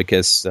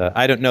 Because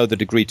I don't know the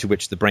degree to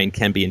which the brain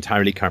can be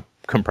entirely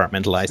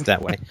compartmentalized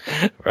that way.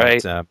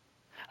 Right. But,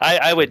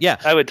 I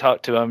would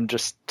talk to him,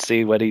 just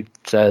see what he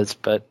says.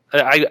 But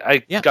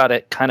I got a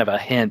kind of a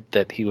hint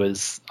that he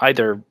was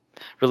either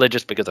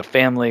religious because of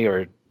family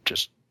or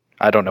just,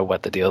 I don't know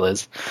what the deal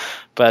is.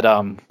 But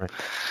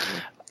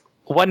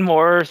one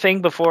more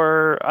thing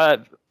before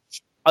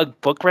a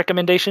book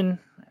recommendation.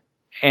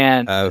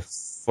 And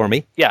for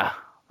me? Yeah.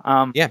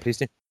 Yeah, please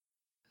do.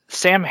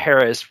 Sam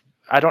Harris,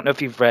 I don't know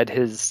if you've read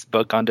his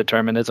book on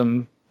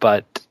determinism,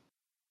 but...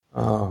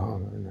 Oh,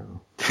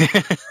 no.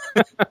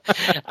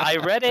 I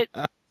read it.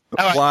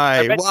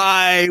 Why?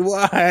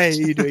 Why are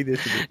you doing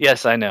this to me?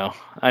 Yes, I know.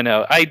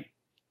 I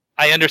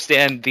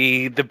understand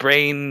the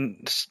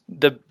brain,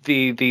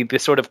 the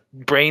sort of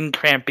brain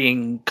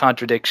cramping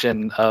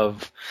contradiction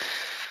of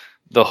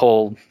the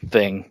whole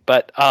thing.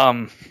 But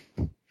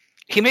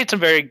he made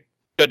some very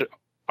good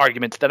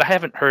arguments that I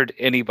haven't heard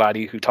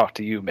anybody who talked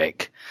to you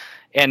make.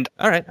 And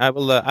all right, I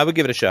will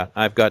give it a shot.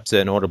 I've got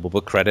an Audible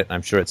book credit.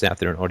 I'm sure it's out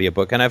there in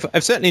audiobook, and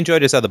I've certainly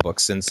enjoyed his other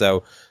books, and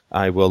so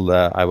I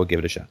will give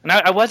it a shot. And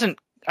I wasn't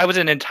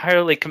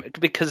entirely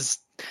because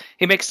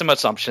he makes some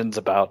assumptions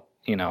about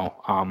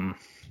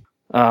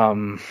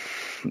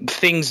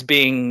things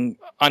being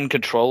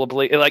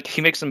uncontrollably, like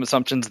he makes some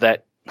assumptions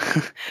that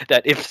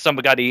that if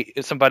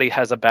somebody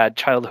has a bad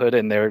childhood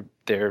and they're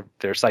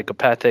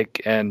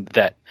psychopathic, and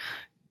that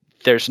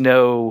there's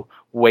no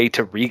way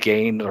to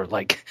regain or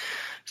like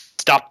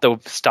stop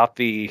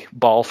the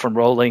ball from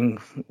rolling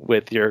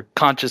with your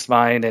conscious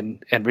mind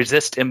and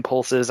resist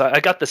impulses. I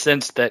got the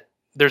sense that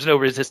there's no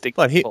resisting.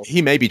 Well,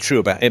 he may be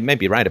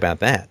right about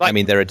that. Like, I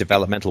mean, there are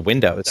developmental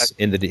windows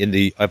in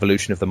the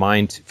evolution of the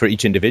mind for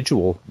each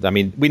individual. I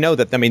mean, we know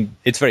that. I mean,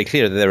 it's very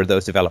clear that there are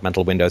those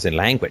developmental windows in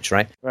language,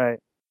 right? Right.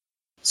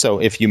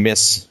 So if you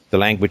miss the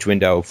language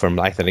window from,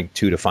 I think,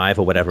 2 to 5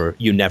 or whatever,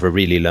 you never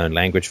really learn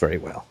language very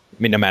well.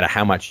 I mean, no matter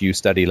how much you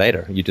study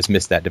later, you just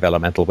miss that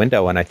developmental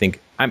window. And I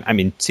think,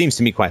 it seems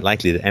to me quite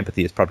likely that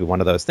empathy is probably one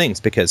of those things,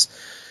 because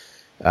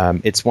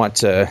it's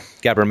what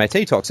Gabor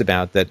Mate talks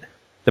about, that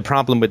the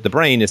problem with the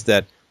brain is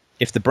that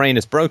if the brain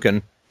is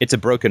broken, it's a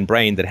broken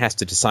brain that has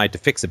to decide to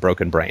fix a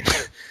broken brain.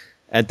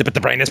 But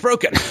the brain is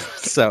broken.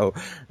 So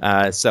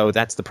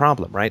that's the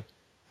problem, right?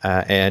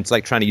 And it's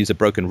like trying to use a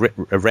broken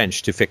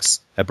wrench to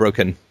fix a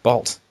broken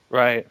bolt.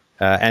 Right.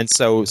 And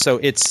so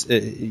it's,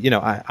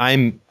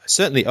 I'm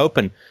certainly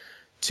open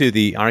to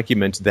the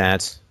argument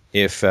that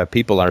if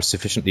people are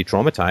sufficiently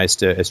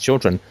traumatized as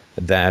children,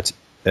 that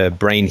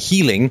brain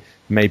healing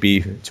may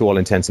be, to all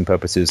intents and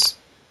purposes,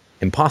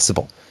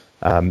 impossible.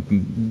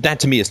 That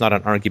to me is not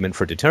an argument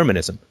for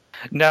determinism.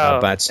 No,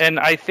 and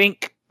I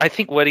think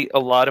a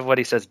lot of what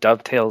he says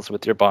dovetails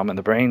with your bomb in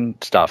the brain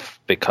stuff,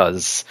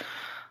 because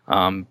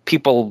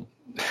people,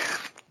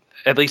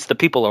 at least the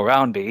people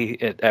around me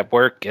at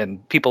work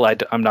and people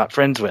I'm not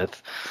friends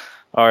with,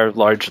 are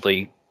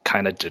largely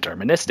kind of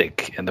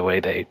deterministic in the way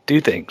they do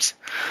things,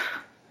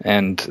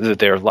 and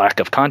their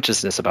lack of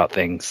consciousness about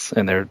things,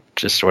 and their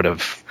just sort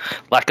of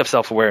lack of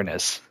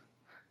self-awareness.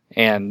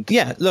 And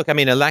yeah, look, I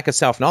mean, a lack of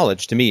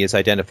self-knowledge to me is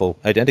identical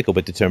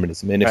with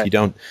determinism. And if you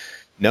don't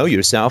know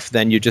yourself,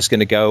 then you're just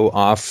going to go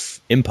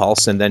off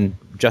impulse and then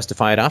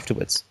justify it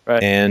afterwards.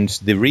 Right. And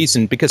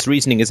because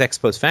reasoning is ex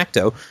post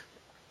facto,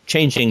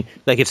 changing,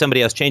 like if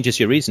somebody else changes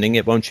your reasoning,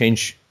 it won't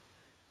change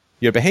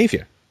your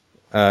behavior.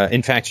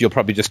 In fact, you'll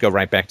probably just go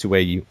right back to where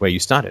you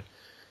started.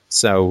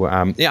 So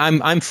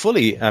I'm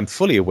fully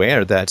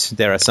aware that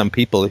there are some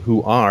people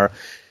who are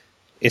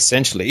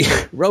essentially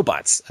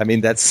robots. I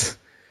mean, that's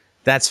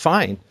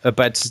fine.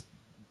 But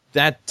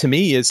that to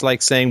me is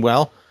like saying,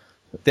 well,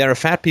 there are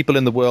fat people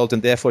in the world,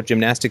 and therefore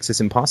gymnastics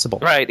is impossible.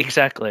 Right,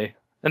 exactly.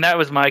 And that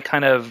was my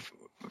kind of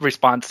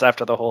response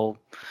after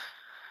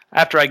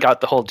I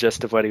got the whole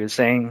gist of what he was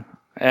saying.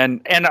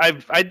 And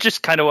I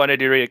just kind of wanted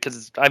to read it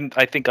because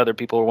I think other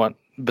people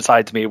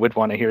besides me would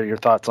want to hear your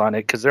thoughts on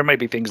it, because there might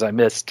be things I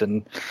missed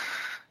and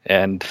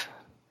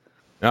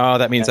oh,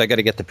 that means I got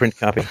to get the print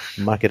copy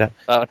and mark it up.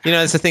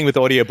 That's the thing with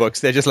audiobooks.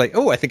 They're just like,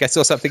 oh, I think I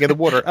saw something in the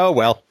water. Oh,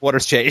 well,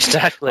 water's changed.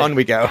 Exactly. On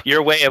we go.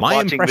 Your way of my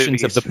watching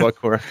impressions movies. of the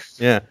book were,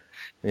 yeah.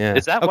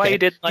 Is that why you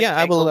did like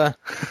Tangled?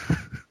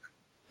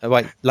 I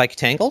will, like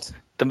Tangled?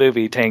 The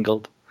movie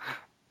Tangled.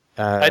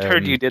 I'd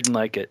heard you didn't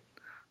like it.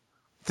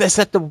 Is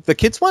that the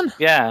kids one?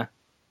 Yeah.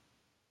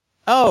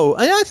 Oh,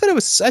 I thought it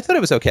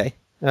was okay.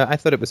 I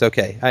thought it was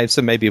okay.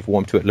 So maybe I've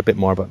warmed to it a little bit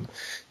more, but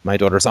my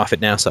daughter's off it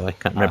now, so I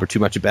can't remember too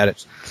much about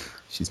it.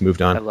 She's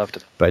moved on. I loved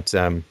it. But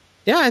I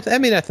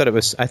thought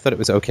it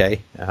was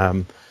okay.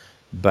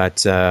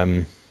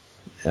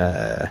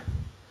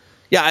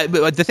 Yeah,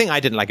 but the thing I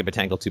didn't like about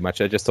Tangled too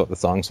much, I just thought the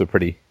songs were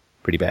pretty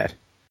bad.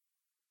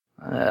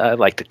 I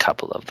liked a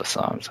couple of the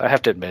songs. I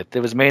have to admit,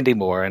 there was Mandy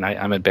Moore, and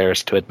I'm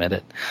embarrassed to admit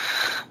it.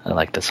 I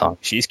like the song.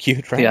 She's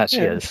cute, right? Yeah,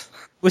 she is.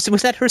 Was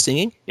that her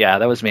singing? Yeah,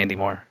 that was Mandy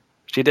Moore.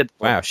 She did.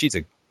 Wow, she's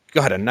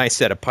got a nice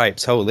set of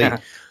pipes. Holy.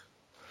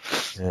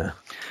 Yeah.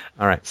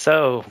 All right.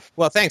 So,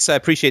 well, thanks. I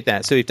appreciate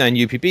that. So we've done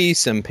UPB,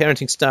 some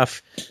parenting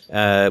stuff.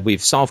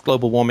 We've solved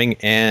global warming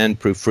and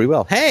proved free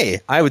will.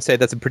 Hey, I would say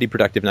that's a pretty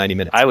productive 90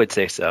 minutes. I would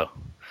say so.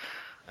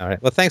 All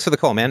right. Well, thanks for the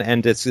call, man.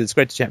 And it's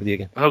great to chat with you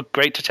again. Oh,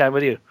 great to chat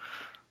with you.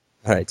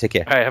 All right. Take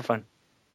care. All right. Have fun.